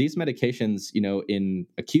so these medications, in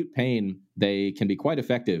acute pain, they can be quite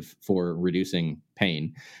effective for reducing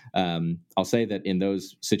pain. I'll say that in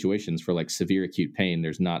those situations for like severe acute pain,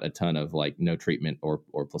 there's not a ton of like no treatment or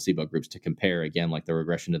placebo groups to compare, again, like the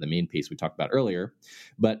regression to the mean piece we talked about earlier.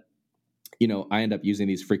 But I end up using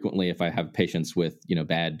these frequently if I have patients with,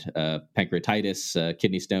 bad pancreatitis,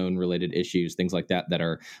 kidney stone related issues, things like that, that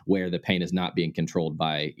are where the pain is not being controlled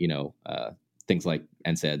by, things like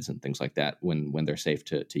NSAIDs and things like that when they're safe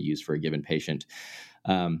to use for a given patient.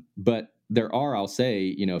 But there are, I'll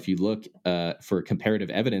say, if you look for comparative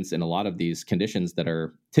evidence in a lot of these conditions that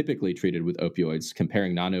are typically treated with opioids,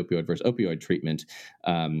 comparing non-opioid versus opioid treatment,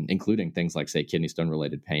 including things like, say, kidney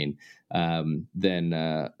stone-related pain, then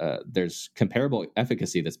there's comparable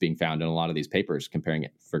efficacy that's being found in a lot of these papers, comparing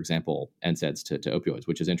it, for example, NSAIDs to opioids,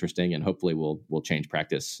 which is interesting, and hopefully will change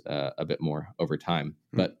practice a bit more over time.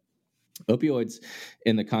 But opioids,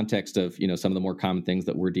 in the context of some of the more common things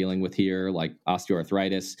that we're dealing with here, like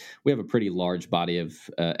osteoarthritis, we have a pretty large body of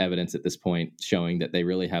evidence at this point showing that they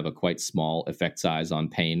really have a quite small effect size on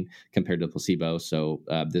pain compared to placebo. So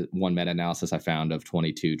the one meta-analysis I found of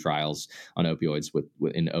 22 trials on opioids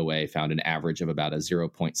in OA found an average of about a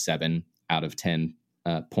 0.7 out of 10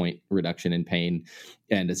 point reduction in pain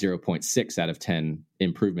and a 0.6 out of 10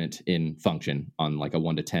 improvement in function on like a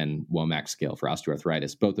 1 to 10 WOMAC scale for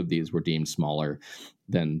osteoarthritis. Both of these were deemed smaller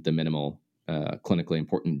than the minimal clinically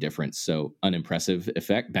important difference. So unimpressive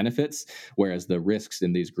benefits, whereas the risks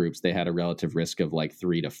in these groups, they had a relative risk of like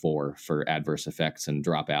 3 to 4 for adverse effects and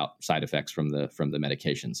dropout side effects from the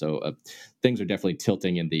medication. So things are definitely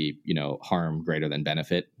tilting in the harm greater than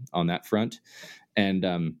benefit on that front. And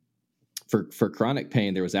For chronic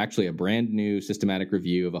pain, there was actually a brand new systematic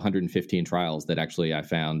review of 115 trials that actually I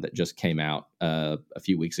found that just came out a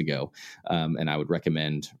few weeks ago. And I would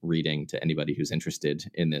recommend reading to anybody who's interested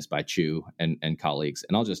in this by Chu and colleagues.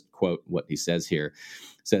 And I'll just quote what he says here.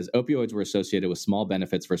 It says, opioids were associated with small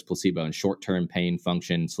benefits versus placebo in short-term pain,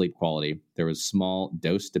 function, sleep quality. There was small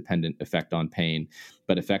dose-dependent effect on pain,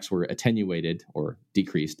 but effects were attenuated or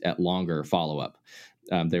decreased at longer follow-up.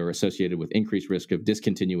 They were associated with increased risk of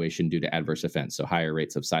discontinuation due to adverse events, so higher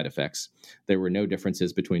rates of side effects. There were no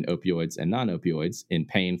differences between opioids and non-opioids in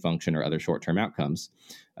pain, function, or other short-term outcomes.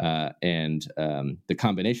 And the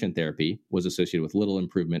combination therapy was associated with little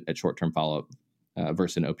improvement at short-term follow-up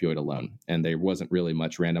versus an opioid alone. And there wasn't really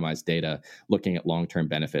much randomized data looking at long-term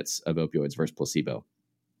benefits of opioids versus placebo.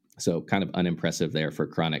 So kind of unimpressive there for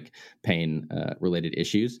chronic pain related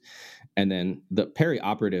issues. And then the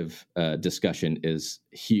perioperative discussion is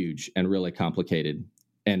huge and really complicated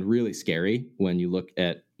and really scary when you look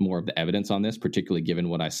at more of the evidence on this, particularly given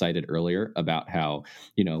what I cited earlier about how,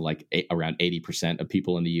 around 80% of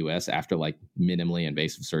people in the US after like minimally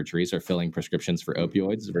invasive surgeries are filling prescriptions for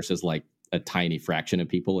opioids versus like a tiny fraction of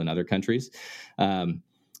people in other countries.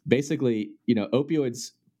 Basically,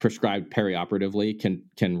 opioids prescribed perioperatively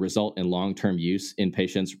can result in long-term use in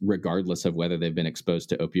patients regardless of whether they've been exposed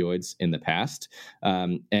to opioids in the past.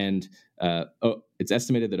 It's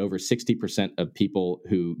estimated that over 60% of people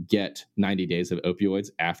who get 90 days of opioids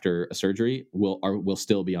after a surgery will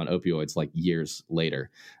still be on opioids like years later.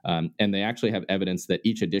 And they actually have evidence that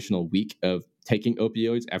each additional week of taking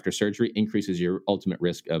opioids after surgery increases your ultimate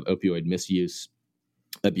risk of opioid misuse,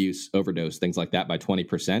 abuse, overdose, things like that by 20.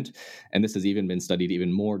 And this has even been studied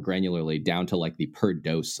even more granularly down to like the per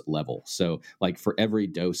dose level. So like for every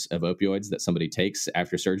dose of opioids that somebody takes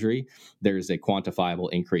after surgery, there's a quantifiable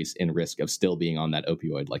increase in risk of still being on that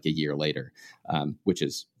opioid like a year later, which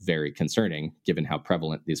is very concerning given how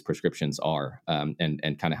prevalent these prescriptions are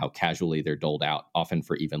and kind of how casually they're doled out, often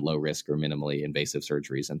for even low risk or minimally invasive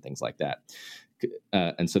surgeries and things like that.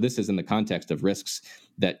 And so this is in the context of risks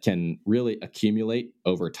that can really accumulate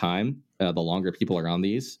over time the longer people are on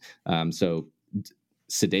these. So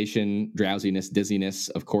sedation, drowsiness, dizziness.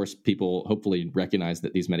 Of course, people hopefully recognize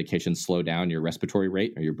that these medications slow down your respiratory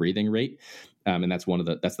rate or your breathing rate. And that's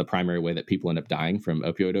that's the primary way that people end up dying from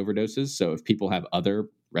opioid overdoses. So if people have other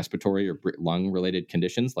respiratory or lung related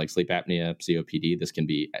conditions like sleep apnea, COPD, this can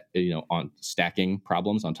be, on stacking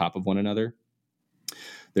problems on top of one another.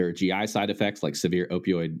 There are GI side effects like severe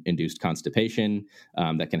opioid-induced constipation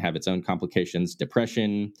that can have its own complications,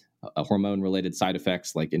 depression, hormone-related side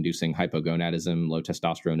effects like inducing hypogonadism, low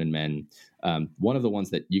testosterone in men. One of the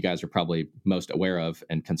ones that you guys are probably most aware of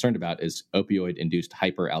and concerned about is opioid-induced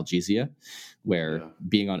hyperalgesia, where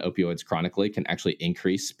being on opioids chronically can actually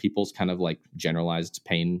increase people's kind of like generalized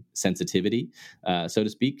pain sensitivity, so to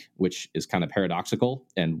speak, which is kind of paradoxical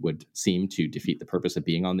and would seem to defeat the purpose of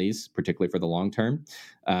being on these, particularly for the long term.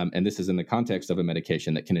 And this is in the context of a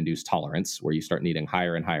medication that can induce tolerance, where you start needing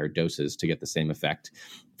higher and higher doses to get the same effect,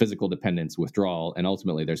 physical dependence, withdrawal, and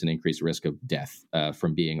ultimately there's an increased risk of death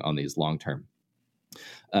from being on these long term.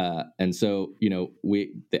 And so,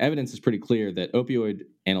 the evidence is pretty clear that opioid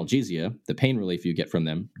analgesia, the pain relief you get from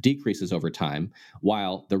them, decreases over time,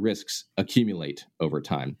 while the risks accumulate over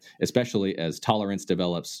time, especially as tolerance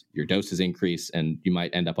develops, your doses increase, and you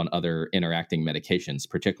might end up on other interacting medications,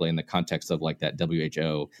 particularly in the context of like that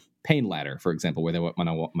WHO pain ladder, for example, where they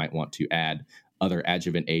might want to add other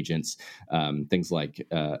adjuvant agents, things like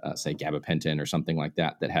say gabapentin or something like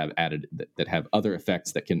that that have other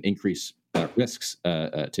effects that can increase risks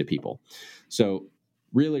to people. So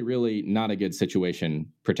really, really not a good situation,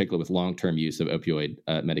 particularly with long-term use of opioid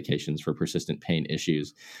medications for persistent pain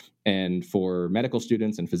issues. And for medical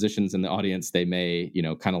students and physicians in the audience, they may,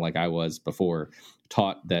 kind of like I was before,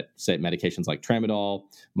 taught that, say, medications like tramadol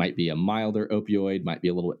might be a milder opioid, might be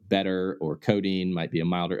a little bit better, or codeine might be a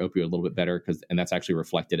milder opioid, a little bit better, and that's actually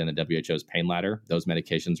reflected in the WHO's pain ladder. Those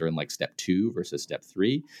medications are in like step 2 versus step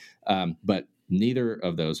 3, but neither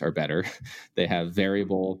of those are better. They have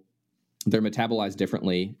they're metabolized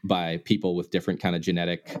differently by people with different kind of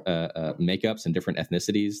genetic makeups and different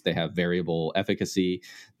ethnicities. They have variable efficacy.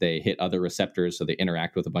 They hit other receptors, so they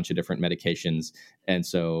interact with a bunch of different medications. And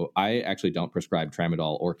so I actually don't prescribe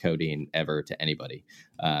tramadol or codeine ever to anybody.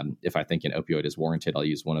 If I think an opioid is warranted, I'll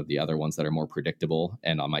use one of the other ones that are more predictable,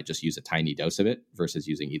 and I might just use a tiny dose of it versus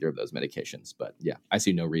using either of those medications. But yeah, I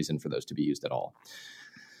see no reason for those to be used at all.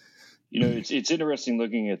 It's interesting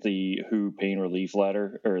looking at the WHO pain relief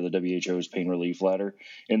ladder, or the WHO's pain relief ladder,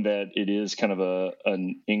 in that it is kind of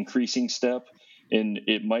an increasing step, and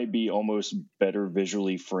it might be almost better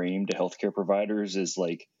visually framed to healthcare providers as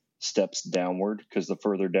like steps downward, because the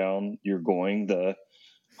further down you're going, the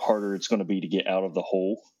harder it's going to be to get out of the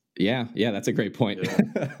hole. Yeah, that's a great point.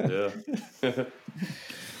 Yeah.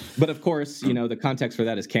 But of course, the context for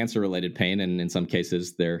that is cancer-related pain, and in some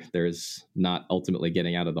cases, there's not ultimately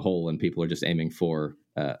getting out of the hole, and people are just aiming for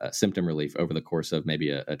symptom relief over the course of maybe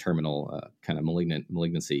a terminal kind of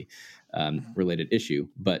malignancy related issue.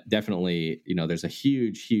 But definitely, there's a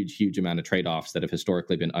huge amount of trade-offs that have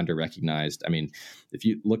historically been under-recognized. I mean, if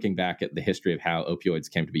you looking back at the history of how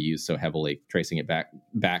opioids came to be used so heavily, tracing it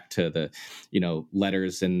back to the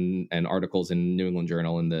letters and articles in New England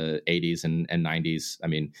Journal in the 80s and 90s. I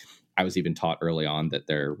mean, I was even taught early on that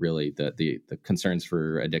they're really the concerns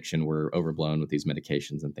for addiction were overblown with these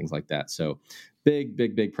medications and things like that. So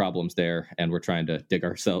big problems there, and we're trying to dig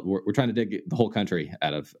the whole country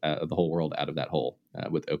out of the whole world out of that hole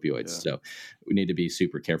with opioids. Yeah. So we need to be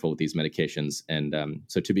super careful with these medications. And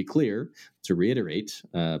so to be clear, to reiterate,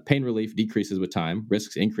 pain relief decreases with time,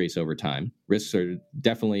 risks increase over time. Risks are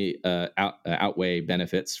definitely outweigh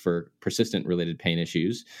benefits for persistent related pain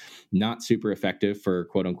issues. Not super effective for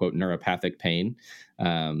quote unquote neuropathic pain.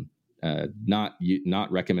 Not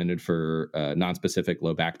recommended for nonspecific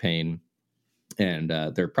low back pain. And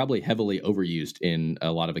they're probably heavily overused in a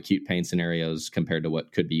lot of acute pain scenarios compared to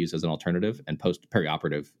what could be used as an alternative and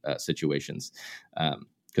post-perioperative situations,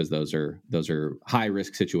 because those are high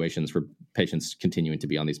risk situations for patients continuing to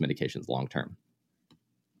be on these medications long term.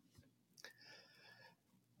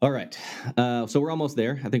 All right. So we're almost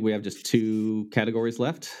there. I think we have just 2 categories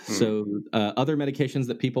left. So other medications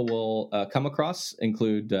that people will come across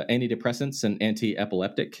include antidepressants and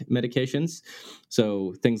anti-epileptic medications.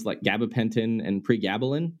 So things like gabapentin and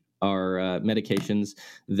pregabalin are medications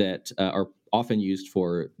that are often used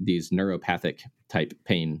for these neuropathic type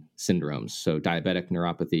pain syndromes. So diabetic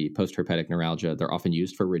neuropathy, postherpetic neuralgia, they're often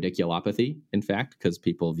used for radiculopathy, in fact, because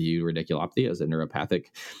people view radiculopathy as a neuropathic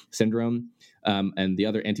syndrome. And the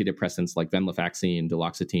other antidepressants like venlafaxine,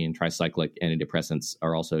 duloxetine, tricyclic antidepressants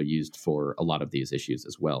are also used for a lot of these issues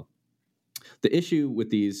as well. The issue with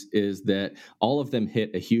these is that all of them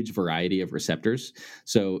hit a huge variety of receptors.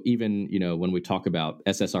 So even, when we talk about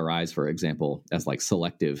SSRIs, for example, as like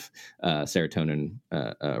selective serotonin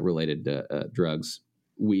related drugs,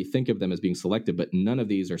 we think of them as being selective, but none of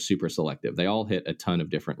these are super selective. They all hit a ton of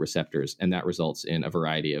different receptors, and that results in a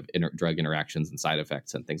variety of drug interactions and side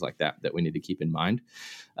effects and things like that we need to keep in mind.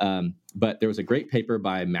 But there was a great paper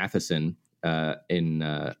by Matheson in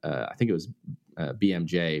I think it was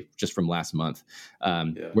BMJ just from last month,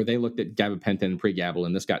 where they looked at gabapentin and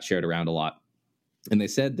pregabalin. This got shared around a lot. And they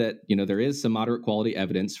said that, there is some moderate quality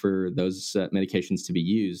evidence for those medications to be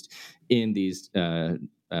used in these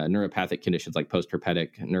neuropathic conditions like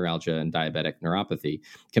postherpetic neuralgia and diabetic neuropathy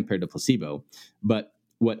compared to placebo. But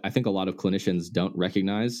what I think a lot of clinicians don't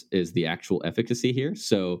recognize is the actual efficacy here.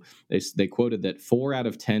 So they quoted that 4 out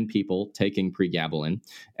of 10 people taking pregabalin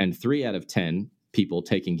and 3 out of 10 people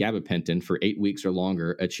taking gabapentin for 8 weeks or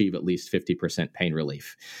longer achieve at least 50% pain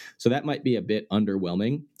relief. So that might be a bit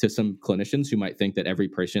underwhelming to some clinicians who might think that every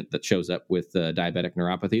patient that shows up with diabetic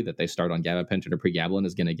neuropathy that they start on gabapentin or pregabalin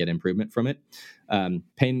is going to get improvement from it.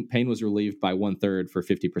 Pain was relieved by 1/3 for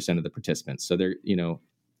 50% of the participants. So there,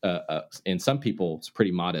 in some people, it's a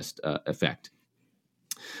pretty modest effect.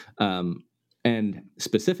 And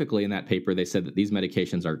specifically in that paper, they said that these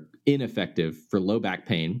medications are ineffective for low back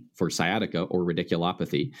pain, for sciatica or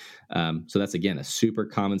radiculopathy. So that's, again, a super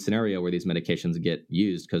common scenario where these medications get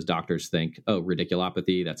used because doctors think, oh,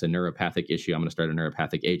 radiculopathy, that's a neuropathic issue. I'm going to start a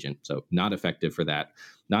neuropathic agent. So not effective for that,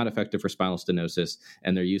 not effective for spinal stenosis,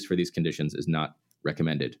 and their use for these conditions is not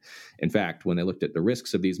recommended. In fact, when they looked at the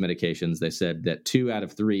risks of these medications, they said that 2 out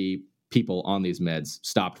of 3 people on these meds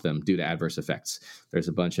stopped them due to adverse effects. There's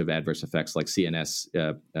a bunch of adverse effects like CNS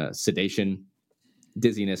sedation,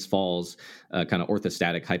 dizziness, falls, kind of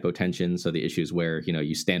orthostatic hypotension. So the issues where,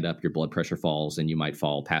 you stand up, your blood pressure falls and you might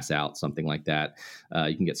fall, pass out, something like that.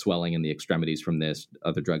 You can get swelling in the extremities from this,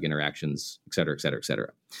 other drug interactions, et cetera, et cetera, et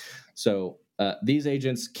cetera. So these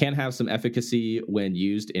agents can have some efficacy when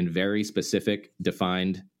used in very specific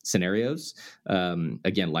defined scenarios,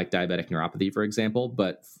 again, like diabetic neuropathy, for example,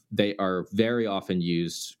 but they are very often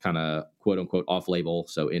used kind of quote unquote off label.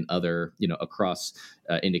 So in other, across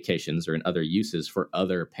indications or in other uses for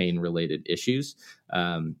other pain related issues.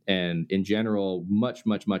 And in general, much,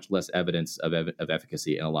 much, much less evidence of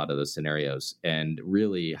efficacy in a lot of those scenarios, and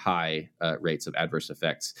really high rates of adverse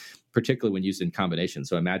effects, particularly when used in combination.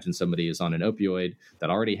 So imagine somebody is on an opioid that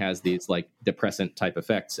already has these like depressant type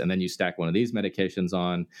effects, and then you stack one of these medications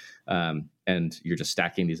on, and you're just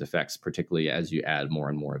stacking these effects, particularly as you add more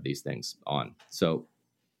and more of these things on. So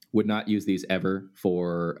would not use these ever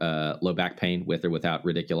for low back pain with or without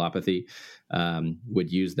radiculopathy.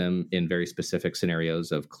 Would use them in very specific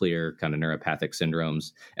scenarios of clear kind of neuropathic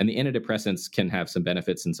syndromes. And the antidepressants can have some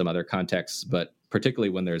benefits in some other contexts, but particularly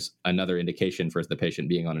when there's another indication for the patient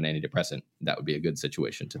being on an antidepressant, that would be a good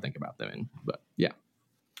situation to think about them in. But yeah.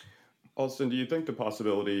 Austin, do you think the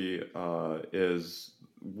possibility is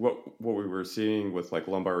what we were seeing with like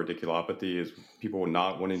lumbar radiculopathy is people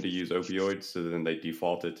not wanting to use opioids, so then they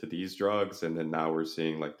defaulted to these drugs, and then now we're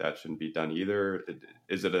seeing like that shouldn't be done either?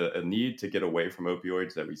 Is it a need to get away from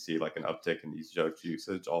opioids that we see like an uptick in these drugs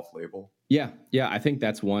usage off label? Yeah, I think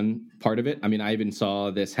that's one part of it. I mean, I even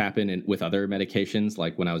saw this happen with other medications.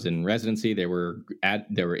 Like when I was in residency, there were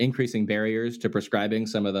increasing barriers to prescribing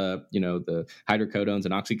some of the, the hydrocodones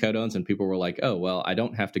and oxycodones, and people were like, "Oh, well, I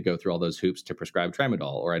don't have to go through all those hoops to prescribe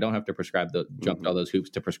tramadol, or I don't have to jump through all those hoops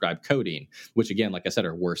to prescribe codeine," which, again, like I said,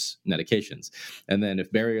 are worse medications. And then if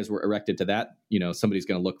barriers were erected to that, somebody's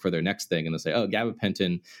going to look for their next thing, and they'll say, "Oh,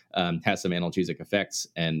 gabapentin has some analgesic effects,"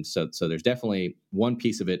 and so there's definitely one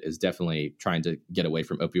piece of it is definitely trying to get away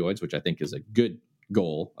from opioids, which I think is a good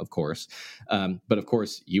goal, of course. But of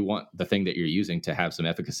course, you want the thing that you're using to have some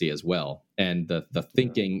efficacy as well. And the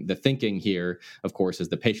thinking here, of course, is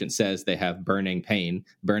the patient says they have burning pain.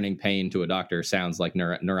 Burning pain to a doctor sounds like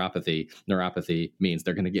neuropathy. Neuropathy means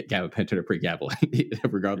they're going to get gabapentin or pregabalin,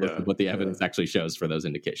 regardless of what the evidence actually shows for those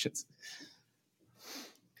indications.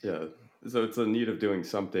 Yeah. So it's a need of doing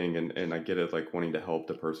something, and I get it, like wanting to help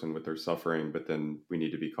the person with their suffering, but then we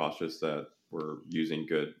need to be cautious that we're using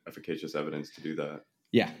good, efficacious evidence to do that.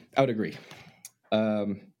 Yeah, I would agree.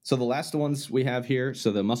 So the last ones we have here,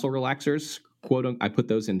 so the muscle relaxers, quote, I put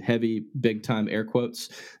those in heavy, big time air quotes.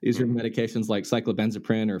 These are medications like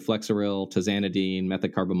cyclobenzaprine or Flexeril, tizanidine,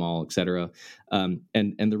 methocarbamol, et cetera. And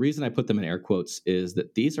the reason I put them in air quotes is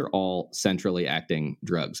that these are all centrally acting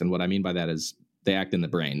drugs. And what I mean by that is they act in the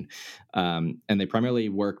brain, and they primarily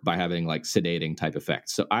work by having like sedating type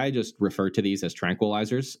effects. So I just refer to these as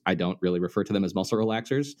tranquilizers. I don't really refer to them as muscle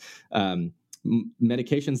relaxers.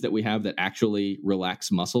 Medications that we have that actually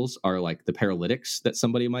relax muscles are like the paralytics that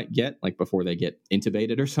somebody might get like before they get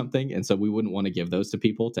intubated or something. And so we wouldn't want to give those to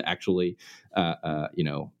people to actually,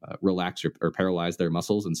 relax or paralyze their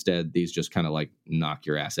muscles. Instead, these just kind of like knock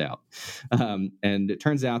your ass out. And it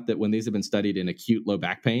turns out that when these have been studied in acute low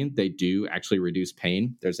back pain, they do actually reduce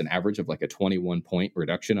pain. There's an average of like a 21-point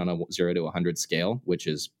reduction on a 0 to 100 scale, which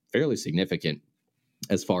is fairly significant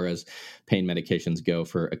as far as pain medications go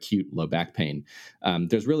for acute low back pain.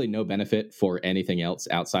 There's really no benefit for anything else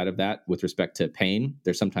outside of that with respect to pain.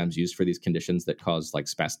 They're sometimes used for these conditions that cause like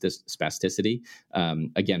spasticity.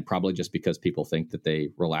 Again, probably just because people think that they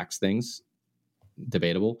relax things.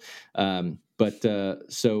 Debatable.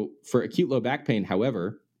 So for acute low back pain,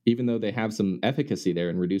 however, even though they have some efficacy there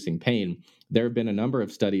in reducing pain, there have been a number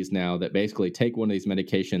of studies now that basically take one of these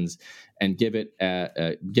medications and give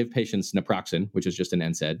patients naproxen, which is just an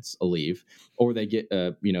NSAID, Aleve, or they get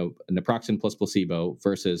naproxen plus placebo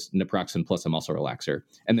versus naproxen plus a muscle relaxer,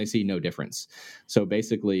 and they see no difference. So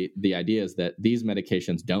basically, the idea is that these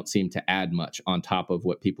medications don't seem to add much on top of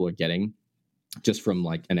what people are getting just from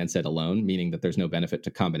like an NSAID alone, meaning that there's no benefit to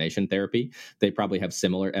combination therapy. They probably have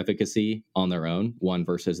similar efficacy on their own, one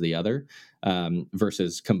versus the other,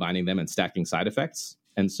 versus combining them and stacking side effects.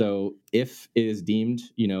 And so if it is deemed,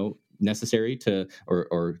 necessary to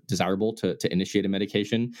or desirable to initiate a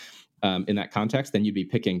medication in that context, then you'd be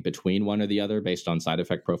picking between one or the other based on side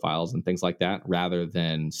effect profiles and things like that, rather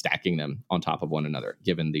than stacking them on top of one another,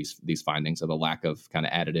 given these findings of a lack of kind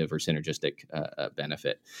of additive or synergistic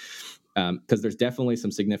benefit. Because there's definitely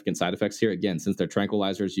some significant side effects here. Again, since they're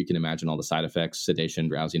tranquilizers, you can imagine all the side effects: sedation,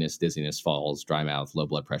 drowsiness, dizziness, falls, dry mouth, low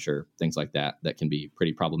blood pressure, things like that can be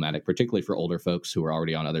pretty problematic, particularly for older folks who are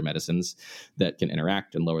already on other medicines that can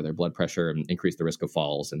interact and lower their blood pressure and increase the risk of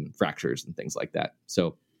falls and fractures and things like that.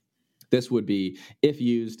 So this would be, if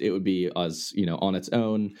used, it would be as, on its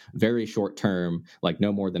own, very short term, like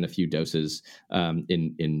no more than a few doses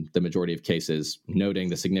in the majority of cases, noting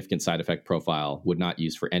the significant side effect profile, would not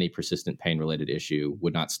use for any persistent pain related issue,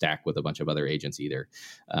 would not stack with a bunch of other agents either.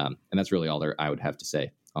 And that's really all I would have to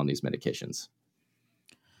say on these medications.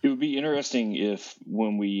 It would be interesting if,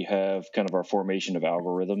 when we have kind of our formation of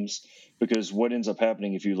algorithms, because what ends up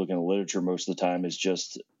happening if you look in the literature most of the time is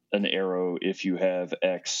just an arrow: if you have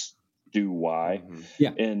X, do Y. Mm-hmm.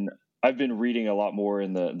 Yeah. And I've been reading a lot more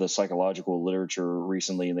in the psychological literature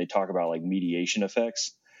recently, and they talk about like mediation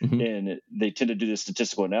effects. Mm-hmm. And they tend to do this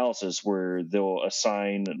statistical analysis where they'll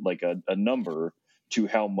assign like a number to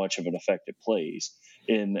how much of an effect it plays.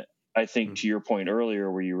 And I think to your point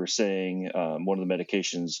earlier, where you were saying one of the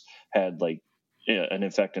medications had like an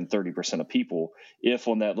effect in 30% of people, if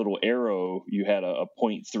on that little arrow you had a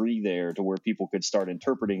 0.3 there, to where people could start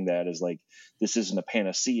interpreting that as like, this isn't a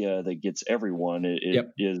panacea that gets everyone, it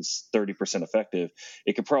is 30% effective,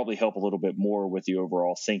 it could probably help a little bit more with the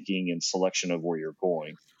overall thinking and selection of where you're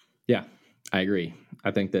going. Yeah, I agree. I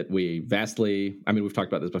think that we've talked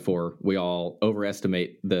about this before, we all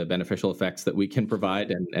overestimate the beneficial effects that we can provide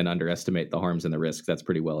and underestimate the harms and the risks. That's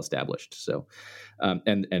pretty well established. So,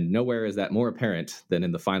 and nowhere is that more apparent than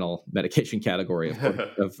in the final medication category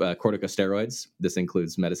of corticosteroids. This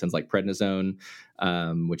includes medicines like prednisone,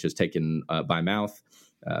 which is taken by mouth,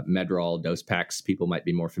 Medrol dose packs people might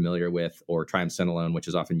be more familiar with, or triamcinolone, which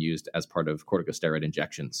is often used as part of corticosteroid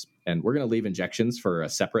injections. And we're going to leave injections for a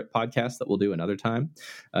separate podcast that we'll do another time.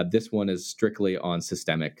 This one is strictly on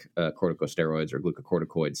systemic corticosteroids or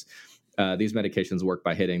glucocorticoids. These medications work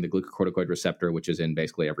by hitting the glucocorticoid receptor, which is in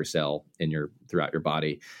basically every cell throughout your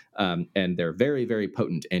body. And they're very, very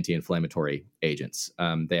potent anti-inflammatory agents.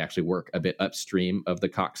 They actually work a bit upstream of the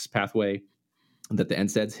COX pathway that the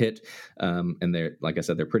NSAIDs hit. And they're, like I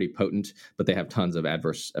said, they're pretty potent, but they have tons of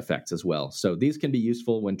adverse effects as well. So these can be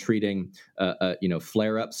useful when treating,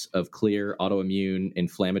 flare-ups of clear autoimmune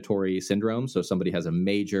inflammatory syndrome. So somebody has a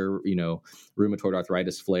major, rheumatoid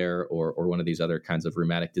arthritis flare or one of these other kinds of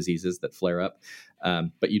rheumatic diseases that flare up.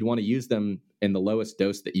 But you'd want to use them in the lowest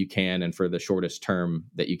dose that you can and for the shortest term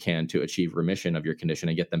that you can to achieve remission of your condition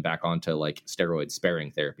and get them back onto like steroid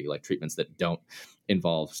sparing therapy, like treatments that don't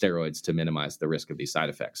involve steroids to minimize the risk of these side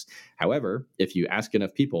effects. However, if you ask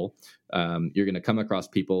enough people, you're going to come across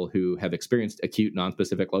people who have experienced acute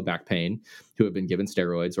nonspecific low back pain, who have been given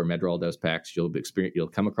steroids or Medrol dose packs. You'll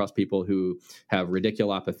come across people who have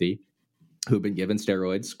radiculopathy, who've been given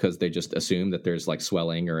steroids because they just assume that there's like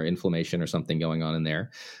swelling or inflammation or something going on in there.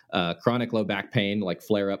 Chronic low back pain, like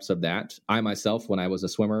flare-ups of that. I myself, when I was a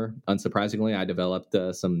swimmer, unsurprisingly, I developed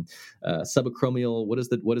some subacromial, what is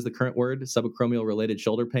the current word? Subacromial related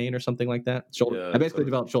shoulder pain or something like that. I basically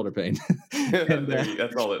developed shoulder pain. And,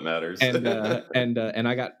 that's all that matters. And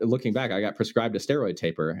I got prescribed a steroid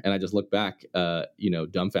taper, and I just looked back,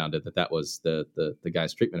 dumbfounded that was the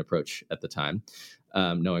guy's treatment approach at the time.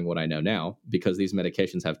 Knowing what I know now, because these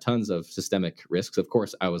medications have tons of systemic risks. Of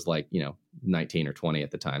course, I was 19 or 20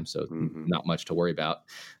 at the time, so not much to worry about.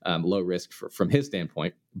 Low risk from his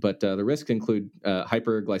standpoint, but the risks include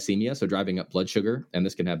hyperglycemia, so driving up blood sugar, and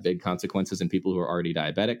this can have big consequences in people who are already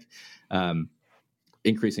diabetic.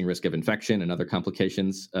 Increasing risk of infection and other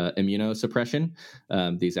complications, immunosuppression.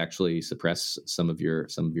 These actually suppress some of your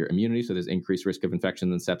immunity, so there's increased risk of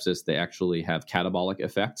infection and sepsis. They actually have catabolic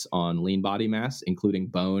effects on lean body mass, including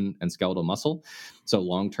bone and skeletal muscle. So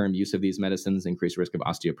long-term use of these medicines increased risk of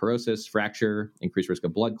osteoporosis, fracture, increased risk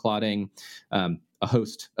of blood clotting, a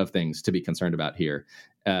host of things to be concerned about here.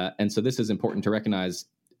 And so this is important to recognize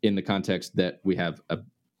in the context that we have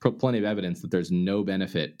plenty of evidence that there's no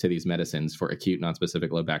benefit to these medicines for acute nonspecific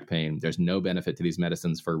low back pain. There's no benefit to these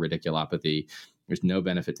medicines for radiculopathy. There's no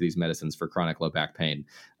benefit to these medicines for chronic low back pain.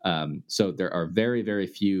 So there are very, very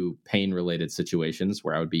few pain-related situations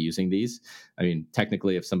where I would be using these. I mean,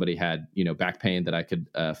 technically, if somebody had back pain that I could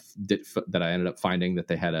that I ended up finding that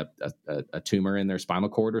they had a tumor in their spinal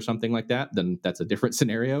cord or something like that, then that's a different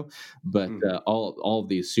scenario. But all of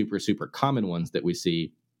these super, super common ones that we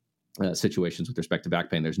see, situations with respect to back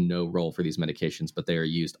pain. There's no role for these medications, but they are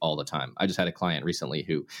used all the time. I just had a client recently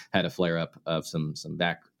who had a flare up of some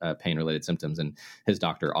back pain related symptoms, and his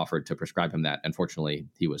doctor offered to prescribe him that. Unfortunately,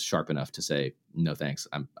 he was sharp enough to say, "No, thanks.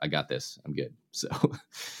 I got this. I'm good." So,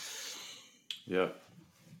 yeah.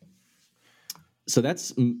 So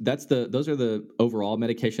those are the overall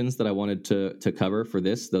medications that I wanted to cover for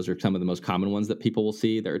this. Those are some of the most common ones that people will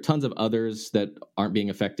see. There are tons of others that aren't being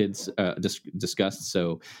discussed.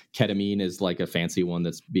 So ketamine is like a fancy one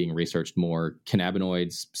that's being researched more.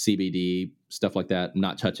 Cannabinoids, CBD, stuff like that. I'm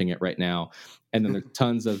not touching it right now. And then there's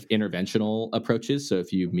tons of interventional approaches. So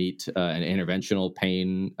if you meet an interventional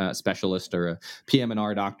pain specialist or a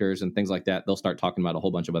PM&R doctors and things like that, they'll start talking about a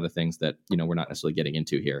whole bunch of other things that, we're not necessarily getting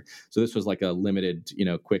into here. So this was like a limited,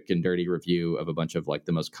 quick and dirty review of a bunch of like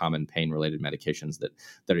the most common pain related medications that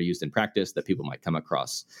are used in practice that people might come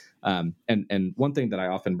across. And one thing that I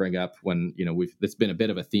often bring up when, it's been a bit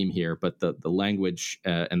of a theme here, but the language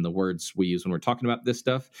and the words we use when we're talking about this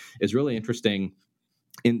stuff is really interesting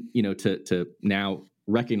to now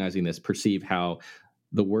recognizing this, perceive how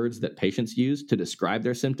the words that patients use to describe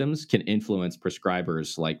their symptoms can influence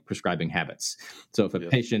prescribers like prescribing habits. So if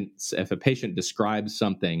a patient describes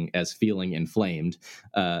something as feeling inflamed,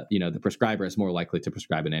 the prescriber is more likely to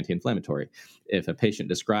prescribe an anti-inflammatory. If a patient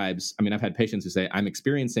describes, I've had patients who say, "I'm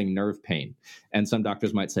experiencing nerve pain," and some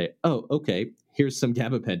doctors might say, "Oh, okay, here's some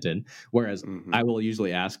gabapentin." Whereas I will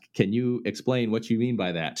usually ask, "Can you explain what you mean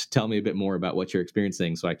by that? Tell me a bit more about what you're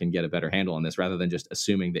experiencing so I can get a better handle on this," rather than just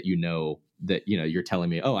assuming that you're telling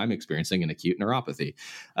me, "Oh, I'm experiencing an acute neuropathy."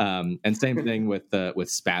 And same thing with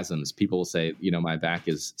spasms. People will say, "My back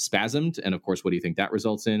is spasmed." And of course, what do you think that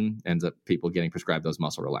results in? Ends up people getting prescribed those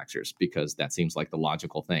muscle relaxers because that seems like the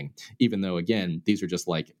logical thing. Even though, again, these are just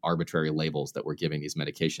like arbitrary labels that we're giving these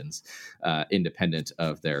medications, independent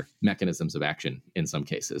of their mechanisms of action in some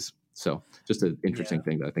cases. So just an interesting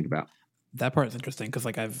thing that I think about. That part is interesting because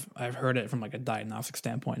like I've heard it from like a diagnostic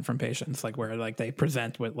standpoint from patients, like where like they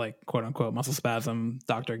present with like quote unquote muscle spasm,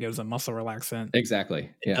 doctor gives a muscle relaxant. Exactly.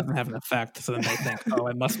 It doesn't have an effect. So then they think, oh,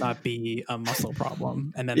 it must not be a muscle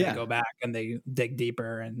problem. And then they go back and they dig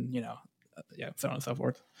deeper and, so on and so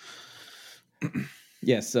forth.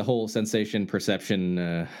 Yes, the whole sensation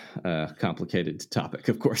perception, complicated topic,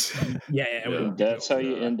 of course. Yeah. That's how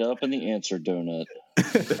you end up in the answer donut.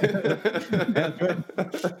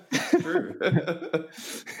 True.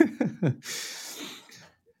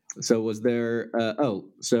 So was there?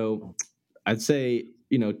 So I'd say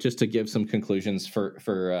just to give some conclusions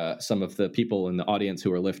for some of the people in the audience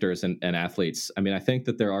who are lifters and athletes. I think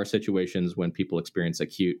that there are situations when people experience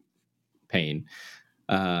acute pain,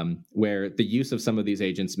 where the use of some of these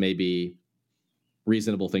agents may be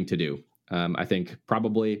reasonable thing to do. I think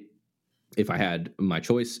probably if I had my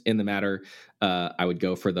choice in the matter, I would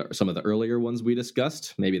go for some of the earlier ones we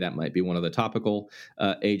discussed. Maybe that might be one of the topical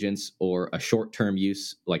agents, or a short-term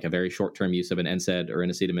use, like a very short-term use of an NSAID or an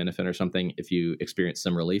acetaminophen or something, if you experience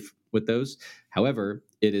some relief with those. However,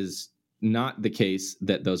 it is not the case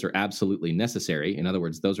that those are absolutely necessary. In other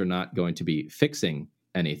words, those are not going to be fixing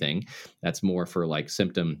anything. That's more for like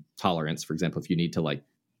symptom tolerance. For example, if you need to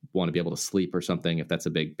want to be able to sleep or something, if that's a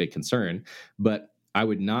big concern. But I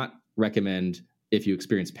would not recommend, if you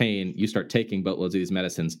experience pain, you start taking boatloads of these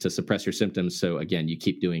medicines to suppress your symptoms. So again, you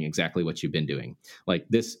keep doing exactly what you've been doing. Like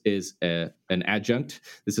this is an adjunct.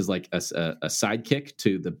 This is like a sidekick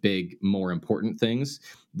to the big, more important things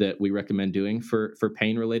that we recommend doing for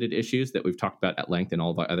pain related issues that we've talked about at length in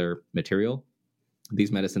all of our other material.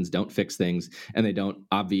 These medicines don't fix things, and they don't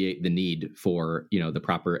obviate the need for the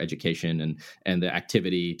proper education and the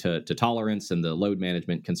activity to tolerance and the load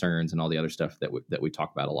management concerns and all the other stuff that we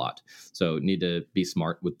talk about a lot. So need to be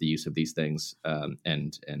smart with the use of these things,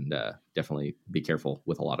 and definitely be careful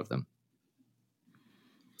with a lot of them.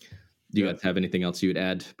 Do you guys have anything else you would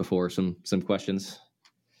add before some questions?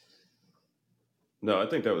 No, I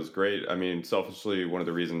think that was great. Selfishly, one of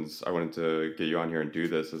the reasons I wanted to get you on here and do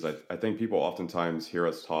this is I think people oftentimes hear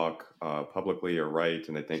us talk publicly or write,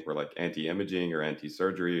 and they think we're like anti-imaging or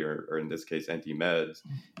anti-surgery or in this case, anti-meds.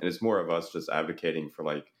 And it's more of us just advocating for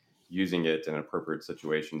like using it in appropriate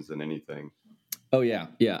situations than anything. Oh, yeah.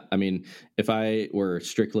 Yeah. If I were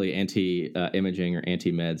strictly anti-imaging or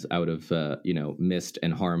anti-meds, I would have, missed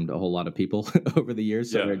and harmed a whole lot of people over the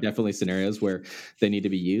years. So there are definitely scenarios where they need to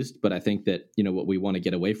be used. But I think that, what we want to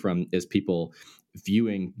get away from is people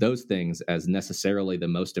viewing those things as necessarily the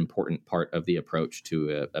most important part of the approach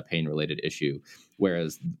to a pain-related issue,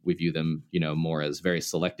 whereas we view them, more as very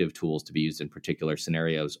selective tools to be used in particular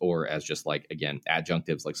scenarios, or as just like, again,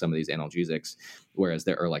 adjunctives like some of these analgesics, whereas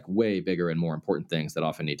there are like way bigger and more important things that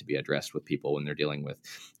often need to be addressed with people when they're dealing with,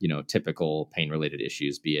 typical pain-related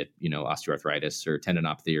issues, be it, osteoarthritis or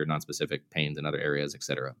tendinopathy or nonspecific pains in other areas, et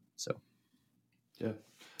cetera. So, yeah,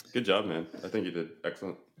 good job, man. I think you did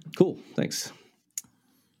excellent. Cool. Thanks.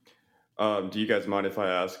 Do you guys mind if I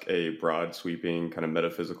ask a broad, sweeping, kind of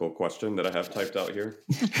metaphysical question that I have typed out here?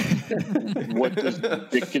 What does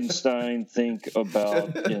Wittgenstein think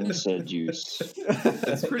about NSAID use?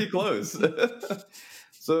 It's pretty close.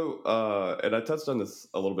 So, and I touched on this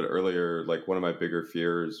a little bit earlier, like one of my bigger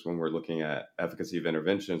fears when we're looking at efficacy of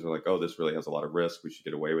interventions, we're like, oh, this really has a lot of risk, we should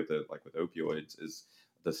get away with it, like with opioids, is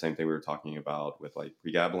the same thing we were talking about with like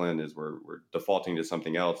pregabalin, is we're defaulting to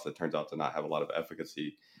something else that turns out to not have a lot of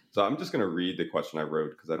efficacy. So I'm just going to read the question I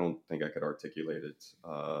wrote because I don't think I could articulate it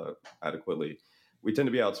adequately. We tend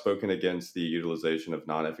to be outspoken against the utilization of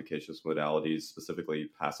non-efficacious modalities,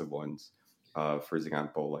 specifically passive ones. For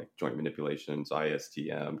example, like joint manipulations,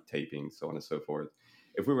 ISTM, taping, so on and so forth.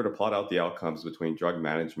 If we were to plot out the outcomes between drug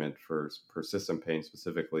management for persistent pain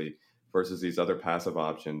specifically versus these other passive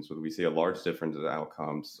options, would we see a large difference in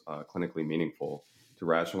outcomes clinically meaningful to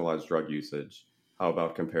rationalize drug usage? How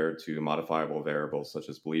about compared to modifiable variables such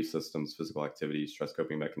as belief systems, physical activity, stress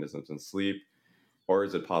coping mechanisms, and sleep? Or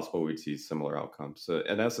is it possible we'd see similar outcomes? So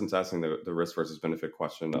in essence, asking the risk versus benefit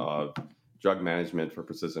question of drug management for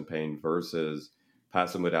persistent pain versus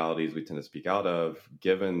passive modalities we tend to speak out of,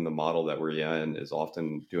 given the model that we're in is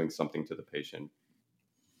often doing something to the patient.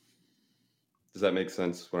 Does that make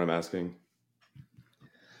sense, what I'm asking?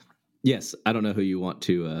 Yes, I don't know who you want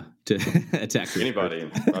to attack. Anybody.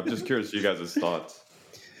 I'm just curious you guys' thoughts.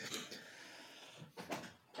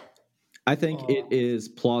 I think it is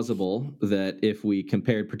plausible that if we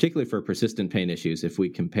compared, particularly for persistent pain issues, if we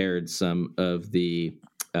compared some of the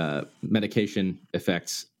medication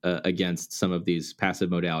effects against some of these passive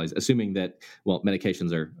modalities, assuming that, well,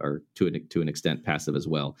 medications are to an extent passive as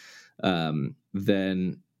well,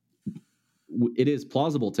 then it is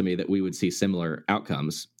plausible to me that we would see similar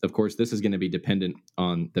outcomes. Of course, this is going to be dependent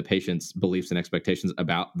on the patient's beliefs and expectations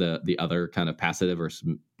about the other kind of passive or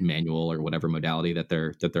manual or whatever modality that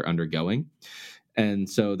they're undergoing. And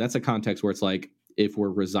so that's a context where it's like, if we're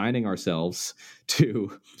resigning ourselves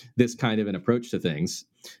to this kind of an approach to things,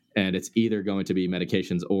 and it's either going to be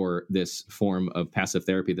medications or this form of passive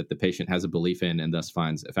therapy that the patient has a belief in and thus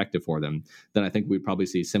finds effective for them, then I think we'd probably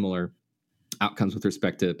see similar outcomes with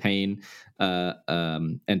respect to pain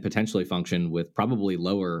and potentially function with probably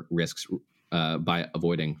lower risks by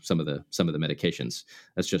avoiding some of the medications.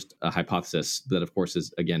 That's just a hypothesis that, of course,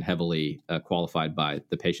 is again heavily qualified by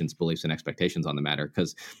the patient's beliefs and expectations on the matter.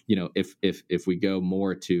 Because if we go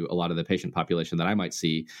more to a lot of the patient population that I might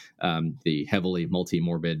see, the heavily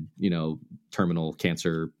multi-morbid, terminal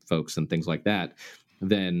cancer folks and things like that,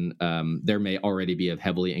 then there may already be a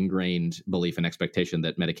heavily ingrained belief and expectation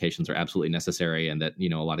that medications are absolutely necessary and that,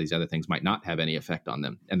 a lot of these other things might not have any effect on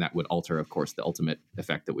them. And that would alter, of course, the ultimate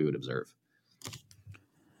effect that we would observe.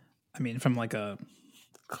 I mean, from like a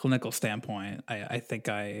clinical standpoint, I think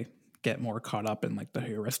I get more caught up in like the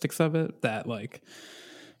heuristics of it, that like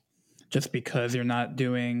just because you're not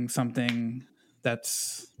doing something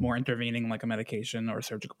that's more intervening like a medication or a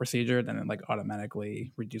surgical procedure, then it like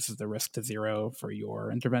automatically reduces the risk to zero for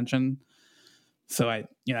your intervention. So I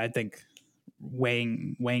think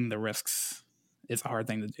weighing the risks is a hard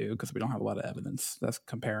thing to do because we don't have a lot of evidence that's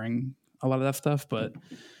comparing a lot of that stuff, but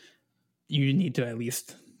you need to at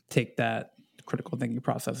least take that critical thinking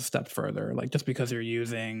process a step further. Like just because you're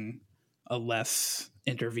using a less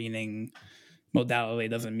intervening modality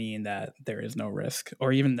doesn't mean that there is no risk,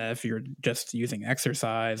 or even that if you're just using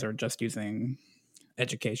exercise or just using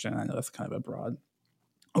education. I know that's kind of a broad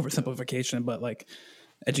oversimplification, but like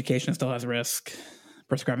education still has risk,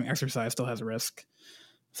 prescribing exercise still has risk.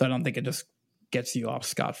 So I don't think it just gets you off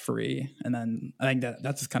scot-free. And then I think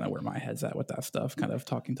that's just kind of where my head's at with that stuff, kind of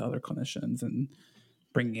talking to other clinicians and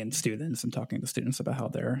bringing in students and talking to students about how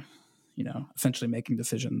they're, essentially making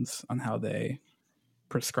decisions on how they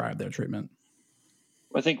prescribe their treatment.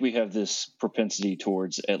 I think we have this propensity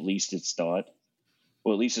towards at least it's not.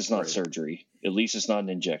 Well, at least it's not Right. surgery. At least it's not an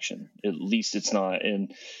injection. At least it's not.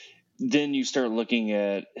 And then you start looking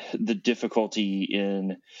at the difficulty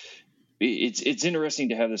in it's interesting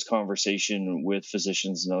to have this conversation with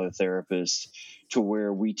physicians and other therapists to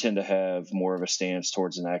where we tend to have more of a stance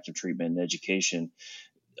towards an active treatment and education.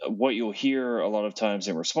 what you'll hear a lot of times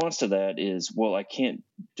in response to that is, well, I can't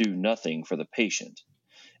do nothing for the patient.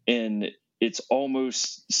 And it's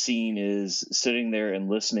almost seen as sitting there and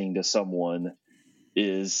listening to someone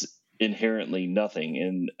is inherently nothing.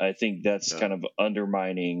 And I think that's kind of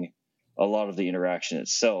undermining a lot of the interaction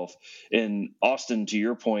itself. And Austin, to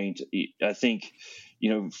your point, I think,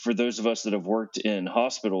 for those of us that have worked in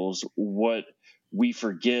hospitals, what we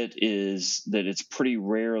forget is that it's pretty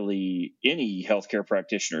rarely any healthcare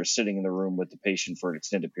practitioner is sitting in the room with the patient for an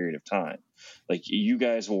extended period of time. Like, you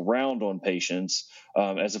guys will round on patients.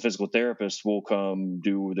 As a physical therapist, we'll come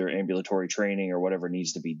do their ambulatory training or whatever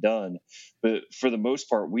needs to be done. But for the most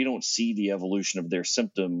part, we don't see the evolution of their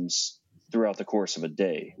symptoms throughout the course of a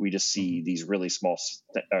day. We just see these really small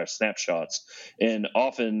snapshots. And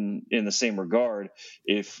often, in the same regard,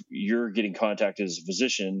 if you're getting contacted as a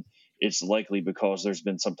physician, it's likely because there's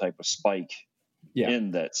been some type of spike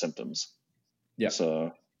in that symptoms. Yeah.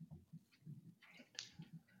 So,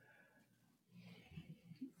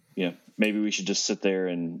 maybe we should just sit there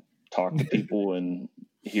and talk to people and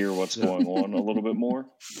hear what's going on a little bit more.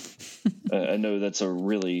 I know that's a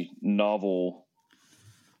really novel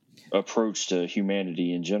approach to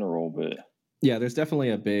humanity in general, but yeah, there's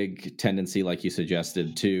definitely a big tendency, like you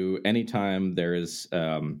suggested, to anytime there is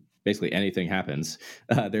basically anything happens,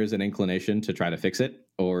 there's an inclination to try to fix it,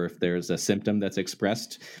 or if there's a symptom that's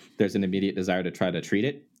expressed, there's an immediate desire to try to treat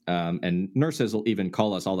it. And nurses will even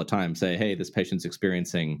call us all the time, say, hey, this patient's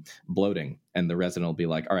experiencing bloating, and the resident will be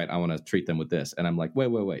like, all right, I want to treat them with this. And I'm like,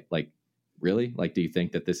 wait, like, really? Like, do you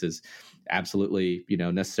think that this is absolutely,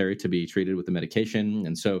 necessary to be treated with the medication?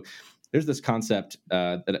 And so there's this concept,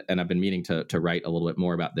 and I've been meaning to write a little bit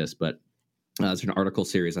more about this, but there's an article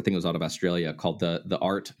series, I think it was out of Australia, called The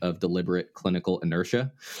Art of Deliberate Clinical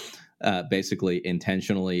Inertia. Basically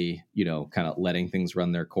intentionally, kind of letting things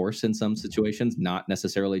run their course in some situations, not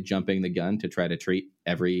necessarily jumping the gun to try to treat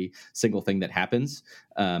every single thing that happens,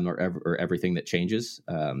 or everything that changes.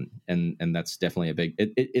 And that's definitely a big,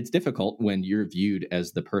 it's difficult when you're viewed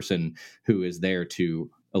as the person who is there to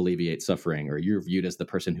alleviate suffering, or you're viewed as the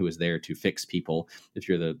person who is there to fix people. If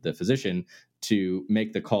you're the physician, to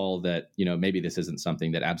make the call that, maybe this isn't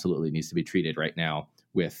something that absolutely needs to be treated right now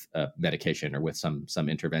with medication or with some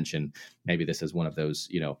intervention. Maybe this is one of those,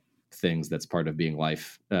 things that's part of being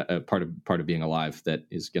part of being alive, that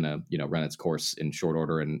is going to, run its course in short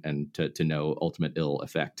order and to no ultimate ill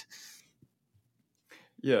effect.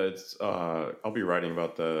 Yeah, it's I'll be writing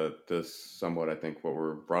about this somewhat. I think what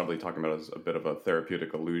we're broadly talking about is a bit of a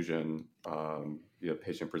therapeutic illusion.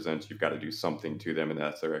 Patient presents, you've got to do something to them, and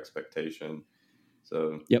that's their expectation.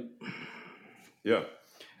 So, yep. Yeah.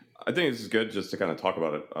 I think this is good just to kind of talk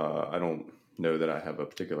about it. I don't know that I have a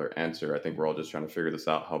particular answer. I think we're all just trying to figure this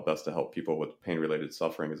out, how best to help people with pain-related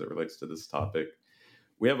suffering as it relates to this topic.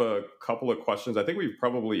 We have a couple of questions. I think we've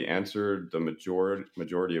probably answered the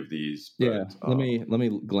majority of these. But, yeah, let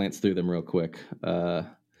me glance through them real quick. I've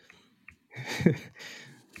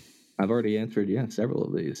already answered several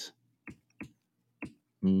of these.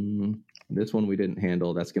 This one we didn't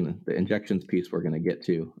handle. That's the injections piece we're gonna get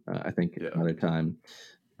to. I think another time.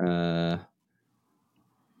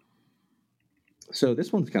 So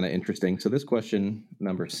this one's kind of interesting. So this question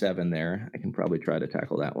number 7 there, I can probably try to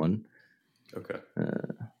tackle that one. Okay.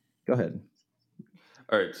 Go ahead.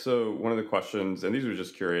 All right. So one of the questions, and these were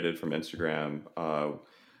just curated from Instagram.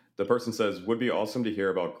 The person says, would be awesome to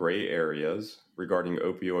hear about gray areas regarding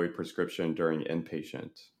opioid prescription during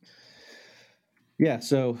inpatient. Yeah.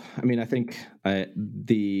 So, I mean, I think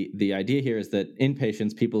the idea here is that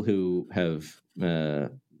inpatients, people who have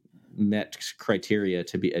met criteria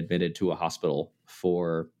to be admitted to a hospital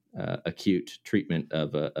for acute treatment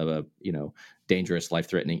of a dangerous,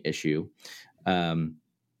 life-threatening issue,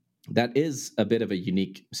 that is a bit of a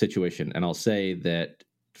unique situation. And I'll say that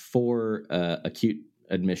for acute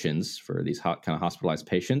admissions for these kind of hospitalized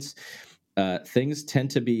patients, things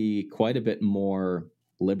tend to be quite a bit more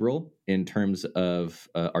liberal in terms of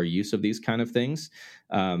our use of these kind of things.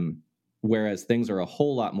 Whereas things are a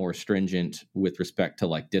whole lot more stringent with respect to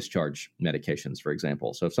like discharge medications, for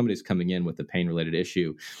example. So if somebody's coming in with a pain-related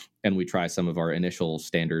issue and we try some of our initial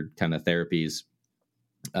standard kind of therapies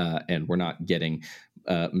and we're not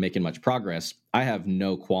making much progress, I have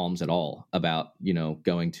no qualms at all about,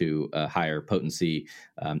 going to a higher potency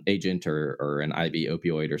agent or an IV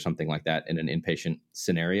opioid or something like that in an inpatient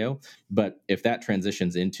scenario. But if that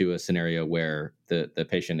transitions into a scenario where the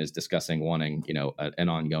patient is discussing wanting, an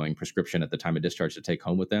ongoing prescription at the time of discharge to take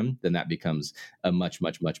home with them, then that becomes a much,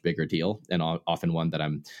 much, much bigger deal, and often one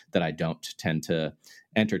that I don't tend to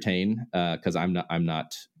entertain because I'm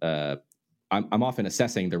not I'm often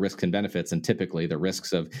assessing the risks and benefits, and typically the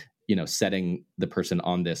risks of setting the person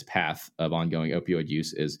on this path of ongoing opioid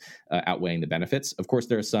use is outweighing the benefits. Of course,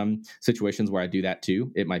 there are some situations where I do that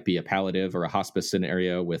too. It might be a palliative or a hospice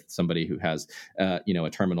scenario with somebody who has a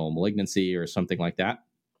terminal malignancy or something like that.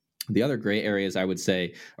 The other gray areas I would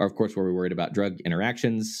say are, of course, where we're worried about drug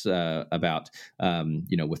interactions, about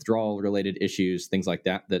withdrawal related issues, things like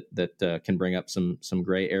that can bring up some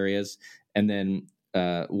gray areas. And then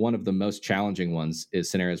one of the most challenging ones is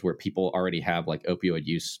scenarios where people already have like opioid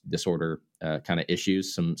use disorder kind of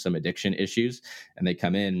issues, some addiction issues, and they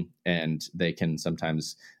come in and they can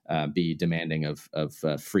sometimes be demanding of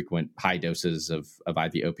frequent high doses of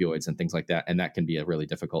IV opioids and things like that, and that can be a really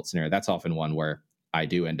difficult scenario. That's often one where I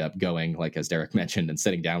do end up going, like as Derek mentioned, and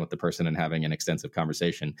sitting down with the person and having an extensive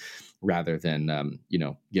conversation rather than,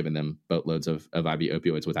 giving them boatloads of IV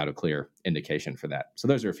opioids without a clear indication for that. So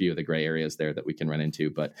those are a few of the gray areas there that we can run into.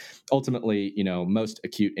 But ultimately, most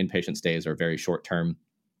acute inpatient stays are very short term.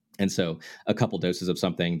 And so a couple doses of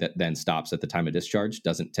something that then stops at the time of discharge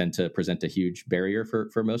doesn't tend to present a huge barrier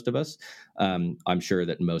for most of us. I'm sure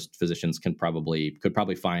that most physicians could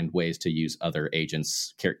probably find ways to use other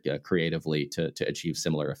agents creatively to achieve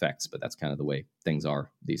similar effects, but that's kind of the way things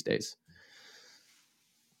are these days.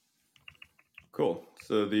 Cool.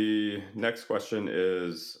 So the next question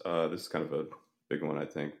is, this is kind of a big one, I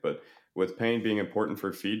think, but with pain being important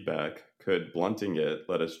for feedback, could blunting it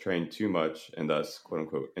let us train too much and thus, quote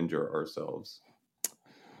unquote, injure ourselves?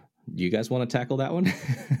 You guys want to tackle that one?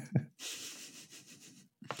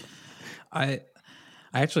 I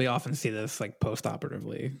actually often see this like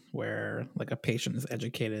post-operatively where like a patient is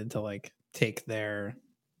educated to like take their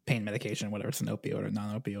pain medication, whether it's an opioid or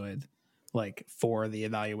non-opioid, like for the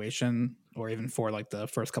evaluation or even for like the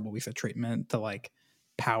first couple of weeks of treatment to like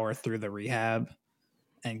power through the rehab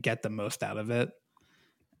and get the most out of it.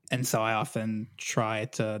 And so I often try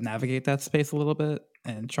to navigate that space a little bit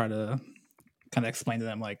and try to kind of explain to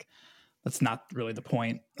them like that's not really the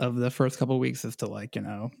point of the first couple of weeks, is to like,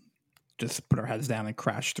 just put our heads down and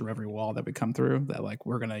crash through every wall that we come through, that like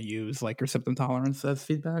we're going to use like your symptom tolerance as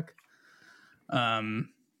feedback.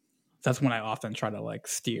 That's when I often try to like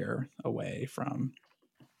steer away from.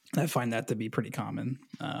 I find that to be pretty common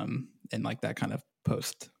in like that kind of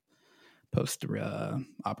post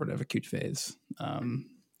operative acute phase.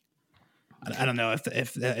 I don't know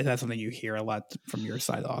if that's something you hear a lot from your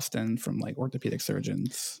side, Austin, from like orthopedic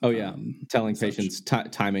surgeons. Oh yeah, telling patients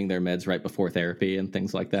timing their meds right before therapy and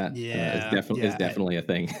things like that. Yeah, is definitely a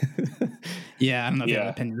thing. Yeah, I don't know if you have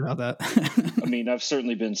an opinion about that. I mean, I've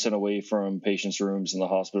certainly been sent away from patients' rooms in the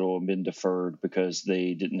hospital and been deferred because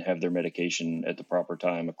they didn't have their medication at the proper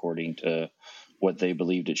time according to what they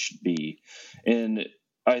believed it should be. And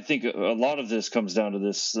I think a lot of this comes down to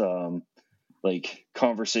this like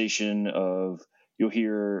conversation of, you'll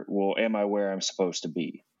hear, well, am I where I'm supposed to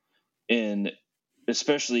be? And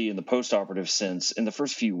especially in the post-operative sense, in the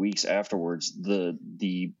first few weeks afterwards,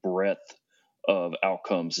 the breadth of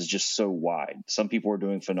outcomes is just so wide. Some people are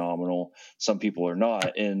doing phenomenal, some people are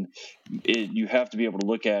not. And you have to be able to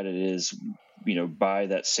look at it as, by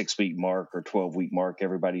that 6-week mark or 12-week mark,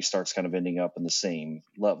 everybody starts kind of ending up in the same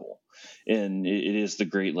level. And it is the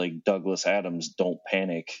great, like, Douglas Adams, don't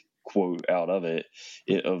panic quote out of it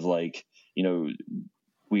of like,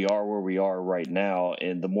 we are where we are right now.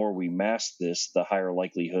 And the more we mask this, the higher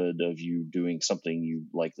likelihood of you doing something you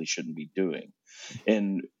likely shouldn't be doing.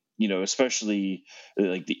 And, especially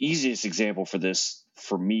like the easiest example for this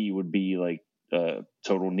for me would be like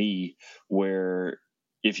total knee, where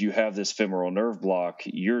if you have this femoral nerve block,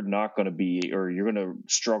 you're not going to be, or you're going to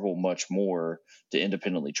struggle much more to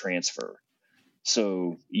independently transfer.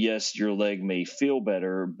 So yes, your leg may feel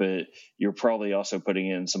better, but you're probably also putting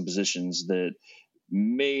in some positions that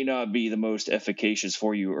may not be the most efficacious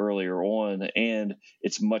for you earlier on, and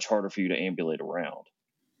it's much harder for you to ambulate around.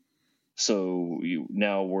 So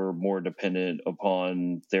now we're more dependent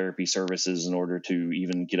upon therapy services in order to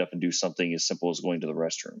even get up and do something as simple as going to the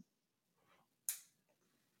restroom.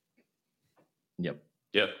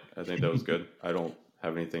 Yep. I think that was good. I don't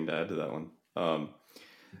have anything to add to that one.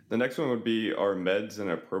 The next one would be, are meds an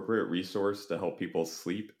appropriate resource to help people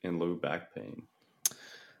sleep in low back pain?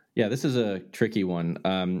 Yeah, this is a tricky one.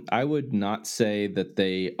 I would not say that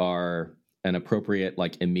they are an appropriate,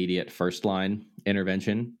 like, immediate first line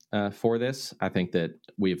intervention for this. I think that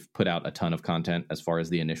we've put out a ton of content as far as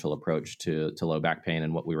the initial approach to low back pain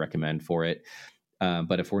and what we recommend for it.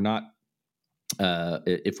 But if we're not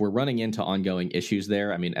if we're running into ongoing issues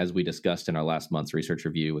there, I mean, as we discussed in our last month's research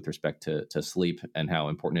review with respect to sleep and how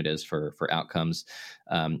important it is for outcomes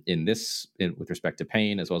with respect to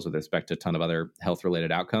pain, as well as with respect to a ton of other health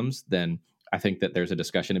related outcomes, then I think that there's a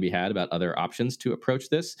discussion to be had about other options to approach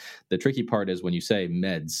this. The tricky part is when you say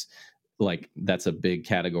meds, like that's a big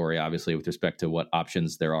category, obviously, with respect to what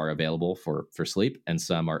options there are available for sleep, and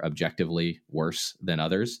some are objectively worse than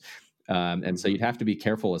others. And so you'd have to be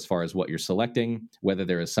careful as far as what you're selecting, whether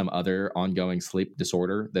there is some other ongoing sleep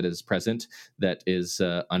disorder that is present that is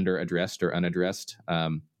under addressed or unaddressed.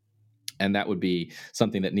 And that would be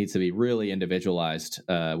something that needs to be really individualized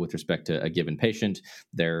with respect to a given patient,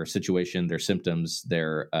 their situation, their symptoms,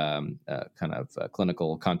 their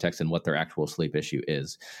clinical context, and what their actual sleep issue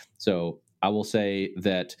is. So I will say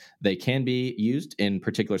that they can be used in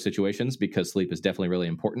particular situations because sleep is definitely really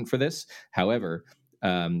important for this. However,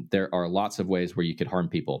 there are lots of ways where you could harm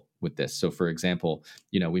people with this. So, for example,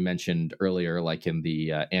 we mentioned earlier, like in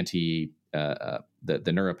the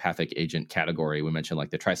the neuropathic agent category, we mentioned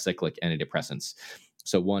like the tricyclic antidepressants.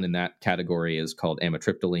 So one in that category is called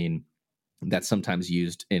amitriptyline. That's sometimes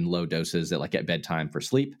used in low doses at bedtime for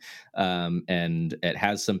sleep. And it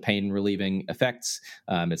has some pain relieving effects.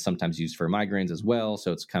 It's sometimes used for migraines as well.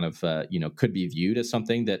 So it's kind of, could be viewed as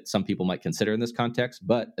something that some people might consider in this context.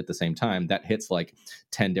 But at the same time, that hits like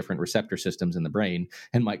 10 different receptor systems in the brain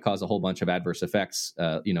and might cause a whole bunch of adverse effects.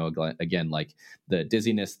 Again, like the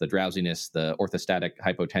dizziness, the drowsiness, the orthostatic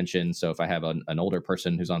hypotension. So if I have an older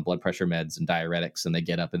person who's on blood pressure meds and diuretics and they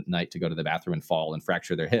get up at night to go to the bathroom and fall and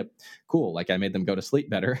fracture their hip, cool. Like I made them go to sleep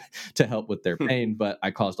better to help with their pain, but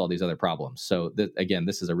I caused all these other problems. So again,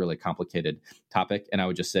 this is a really complicated topic. And I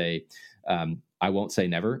would just say, I won't say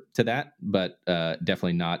never to that, but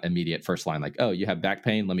definitely not immediate first line. Like, oh, you have back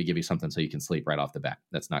pain. Let me give you something so you can sleep right off the bat.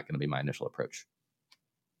 That's not going to be my initial approach.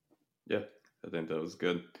 Yeah, I think that was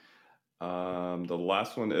good. The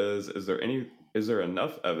last one is there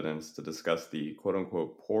enough evidence to discuss the quote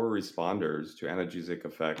unquote poor responders to analgesic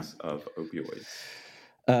effects of opioids?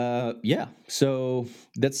 Yeah. So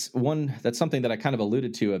that's something that I kind of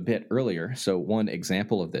alluded to a bit earlier. So one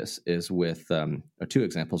example of this is with, or two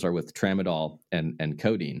examples are with tramadol and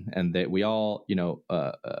codeine, and that we all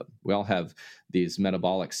have these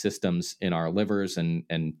metabolic systems in our livers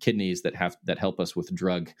and kidneys that help us with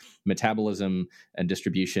drug metabolism and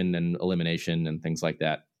distribution and elimination and things like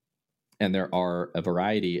that. And there are a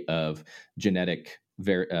variety of genetic,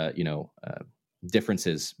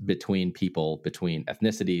 differences between people, between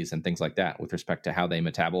ethnicities and things like that with respect to how they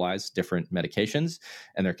metabolize different medications.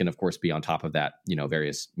 And there can, of course, be on top of that,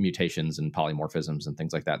 various mutations and polymorphisms and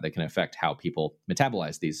things like that can affect how people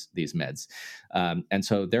metabolize these meds. And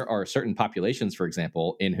so there are certain populations, for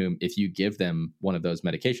example, in whom if you give them one of those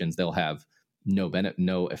medications, they'll have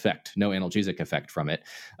no effect, no analgesic effect from it.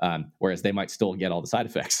 Whereas they might still get all the side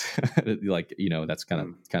effects. That's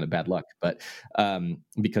kind of bad luck. But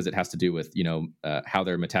because it has to do with, how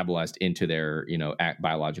they're metabolized into their,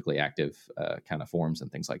 biologically active kind of forms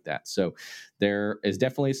and things like that. So there is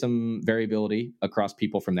definitely some variability across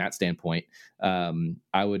people from that standpoint.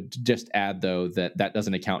 I would just add, though, that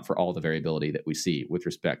doesn't account for all the variability that we see with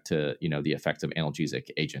respect to, the effects of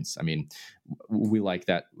analgesic agents. I mean, we like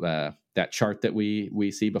that chart that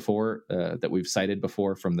we see before, that we've cited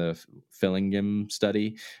before from the Fillingham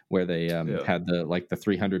study, where they had the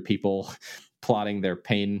 300 people plotting their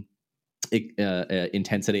pain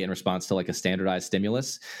intensity in response to like a standardized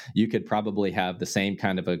stimulus. You could probably have the same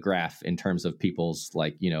kind of a graph in terms of people's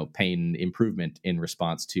pain improvement in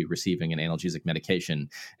response to receiving an analgesic medication.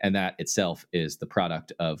 And that itself is the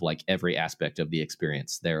product of like every aspect of the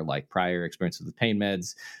experience. Their like prior experience with the pain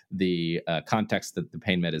meds, the context that the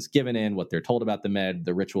pain med is given in, what they're told about the med,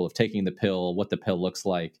 the ritual of taking the pill, what the pill looks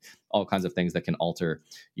like, all kinds of things that can alter,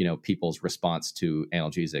 people's response to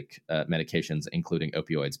analgesic medications, including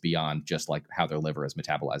opioids, beyond just like how their liver is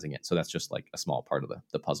metabolizing it. So that's just like a small part of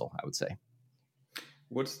the puzzle, I would say.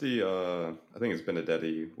 What's the, I think it's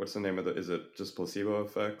Benedetti. What's the name of is it just Placebo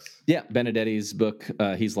Effects? Yeah, Benedetti's book.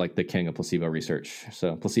 He's like the king of placebo research.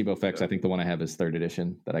 So Placebo Effects, yeah. I think the one I have is 3rd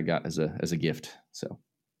edition that I got as a gift. So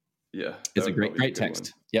yeah, it's a great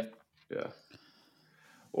text. One. Yep. Yeah.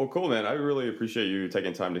 Well, cool, man. I really appreciate you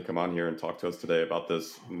taking time to come on here and talk to us today about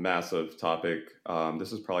this massive topic.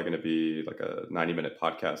 This is probably going to be like a 90-minute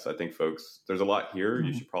podcast. I think, folks, there's a lot here. Mm-hmm.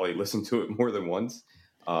 You should probably listen to it more than once.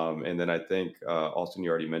 And then I think, Austin, you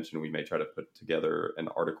already mentioned we may try to put together an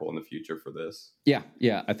article in the future for this. Yeah.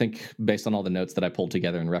 I think based on all the notes that I pulled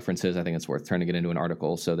together and references, I think it's worth turning it into an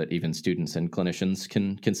article so that even students and clinicians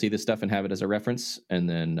can see this stuff and have it as a reference. And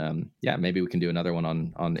then, maybe we can do another one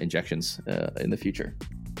on injections in the future.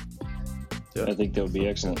 Yeah. I think that would be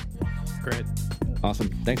excellent. Great. Awesome.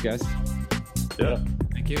 Thanks, guys. Yeah.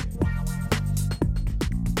 Thank you.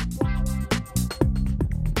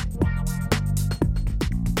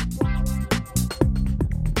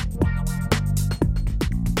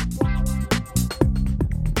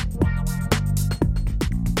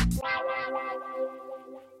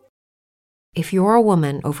 If you're a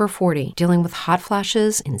woman over 40 dealing with hot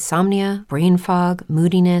flashes, insomnia, brain fog,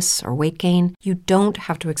 moodiness, or weight gain, you don't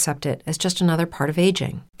have to accept it as just another part of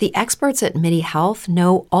aging. The experts at MIDI Health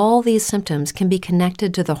know all these symptoms can be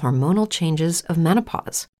connected to the hormonal changes of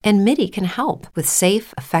menopause. And MIDI can help with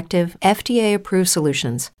safe, effective, FDA-approved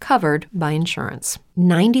solutions covered by insurance.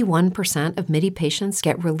 91% of MIDI patients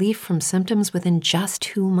get relief from symptoms within just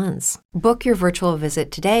 2 months. Book your virtual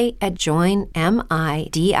visit today at joinmidi.com.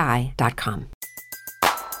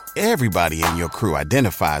 Everybody in your crew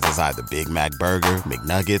identifies as either Big Mac Burger,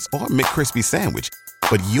 McNuggets, or McCrispy Sandwich.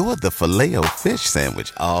 But you're the Filet-O-Fish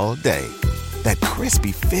Sandwich all day. That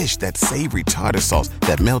crispy fish, that savory tartar sauce,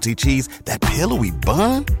 that melty cheese, that pillowy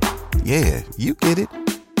bun. Yeah, you get it.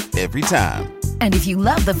 Every time. And if you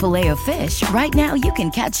love the Filet-O-Fish, right now you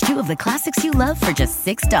can catch 2 of the classics you love for just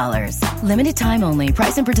 $6. Limited time only.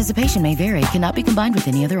 Price and participation may vary. Cannot be combined with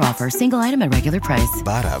any other offer. Single item at regular price.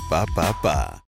 Ba-da-ba-ba-ba.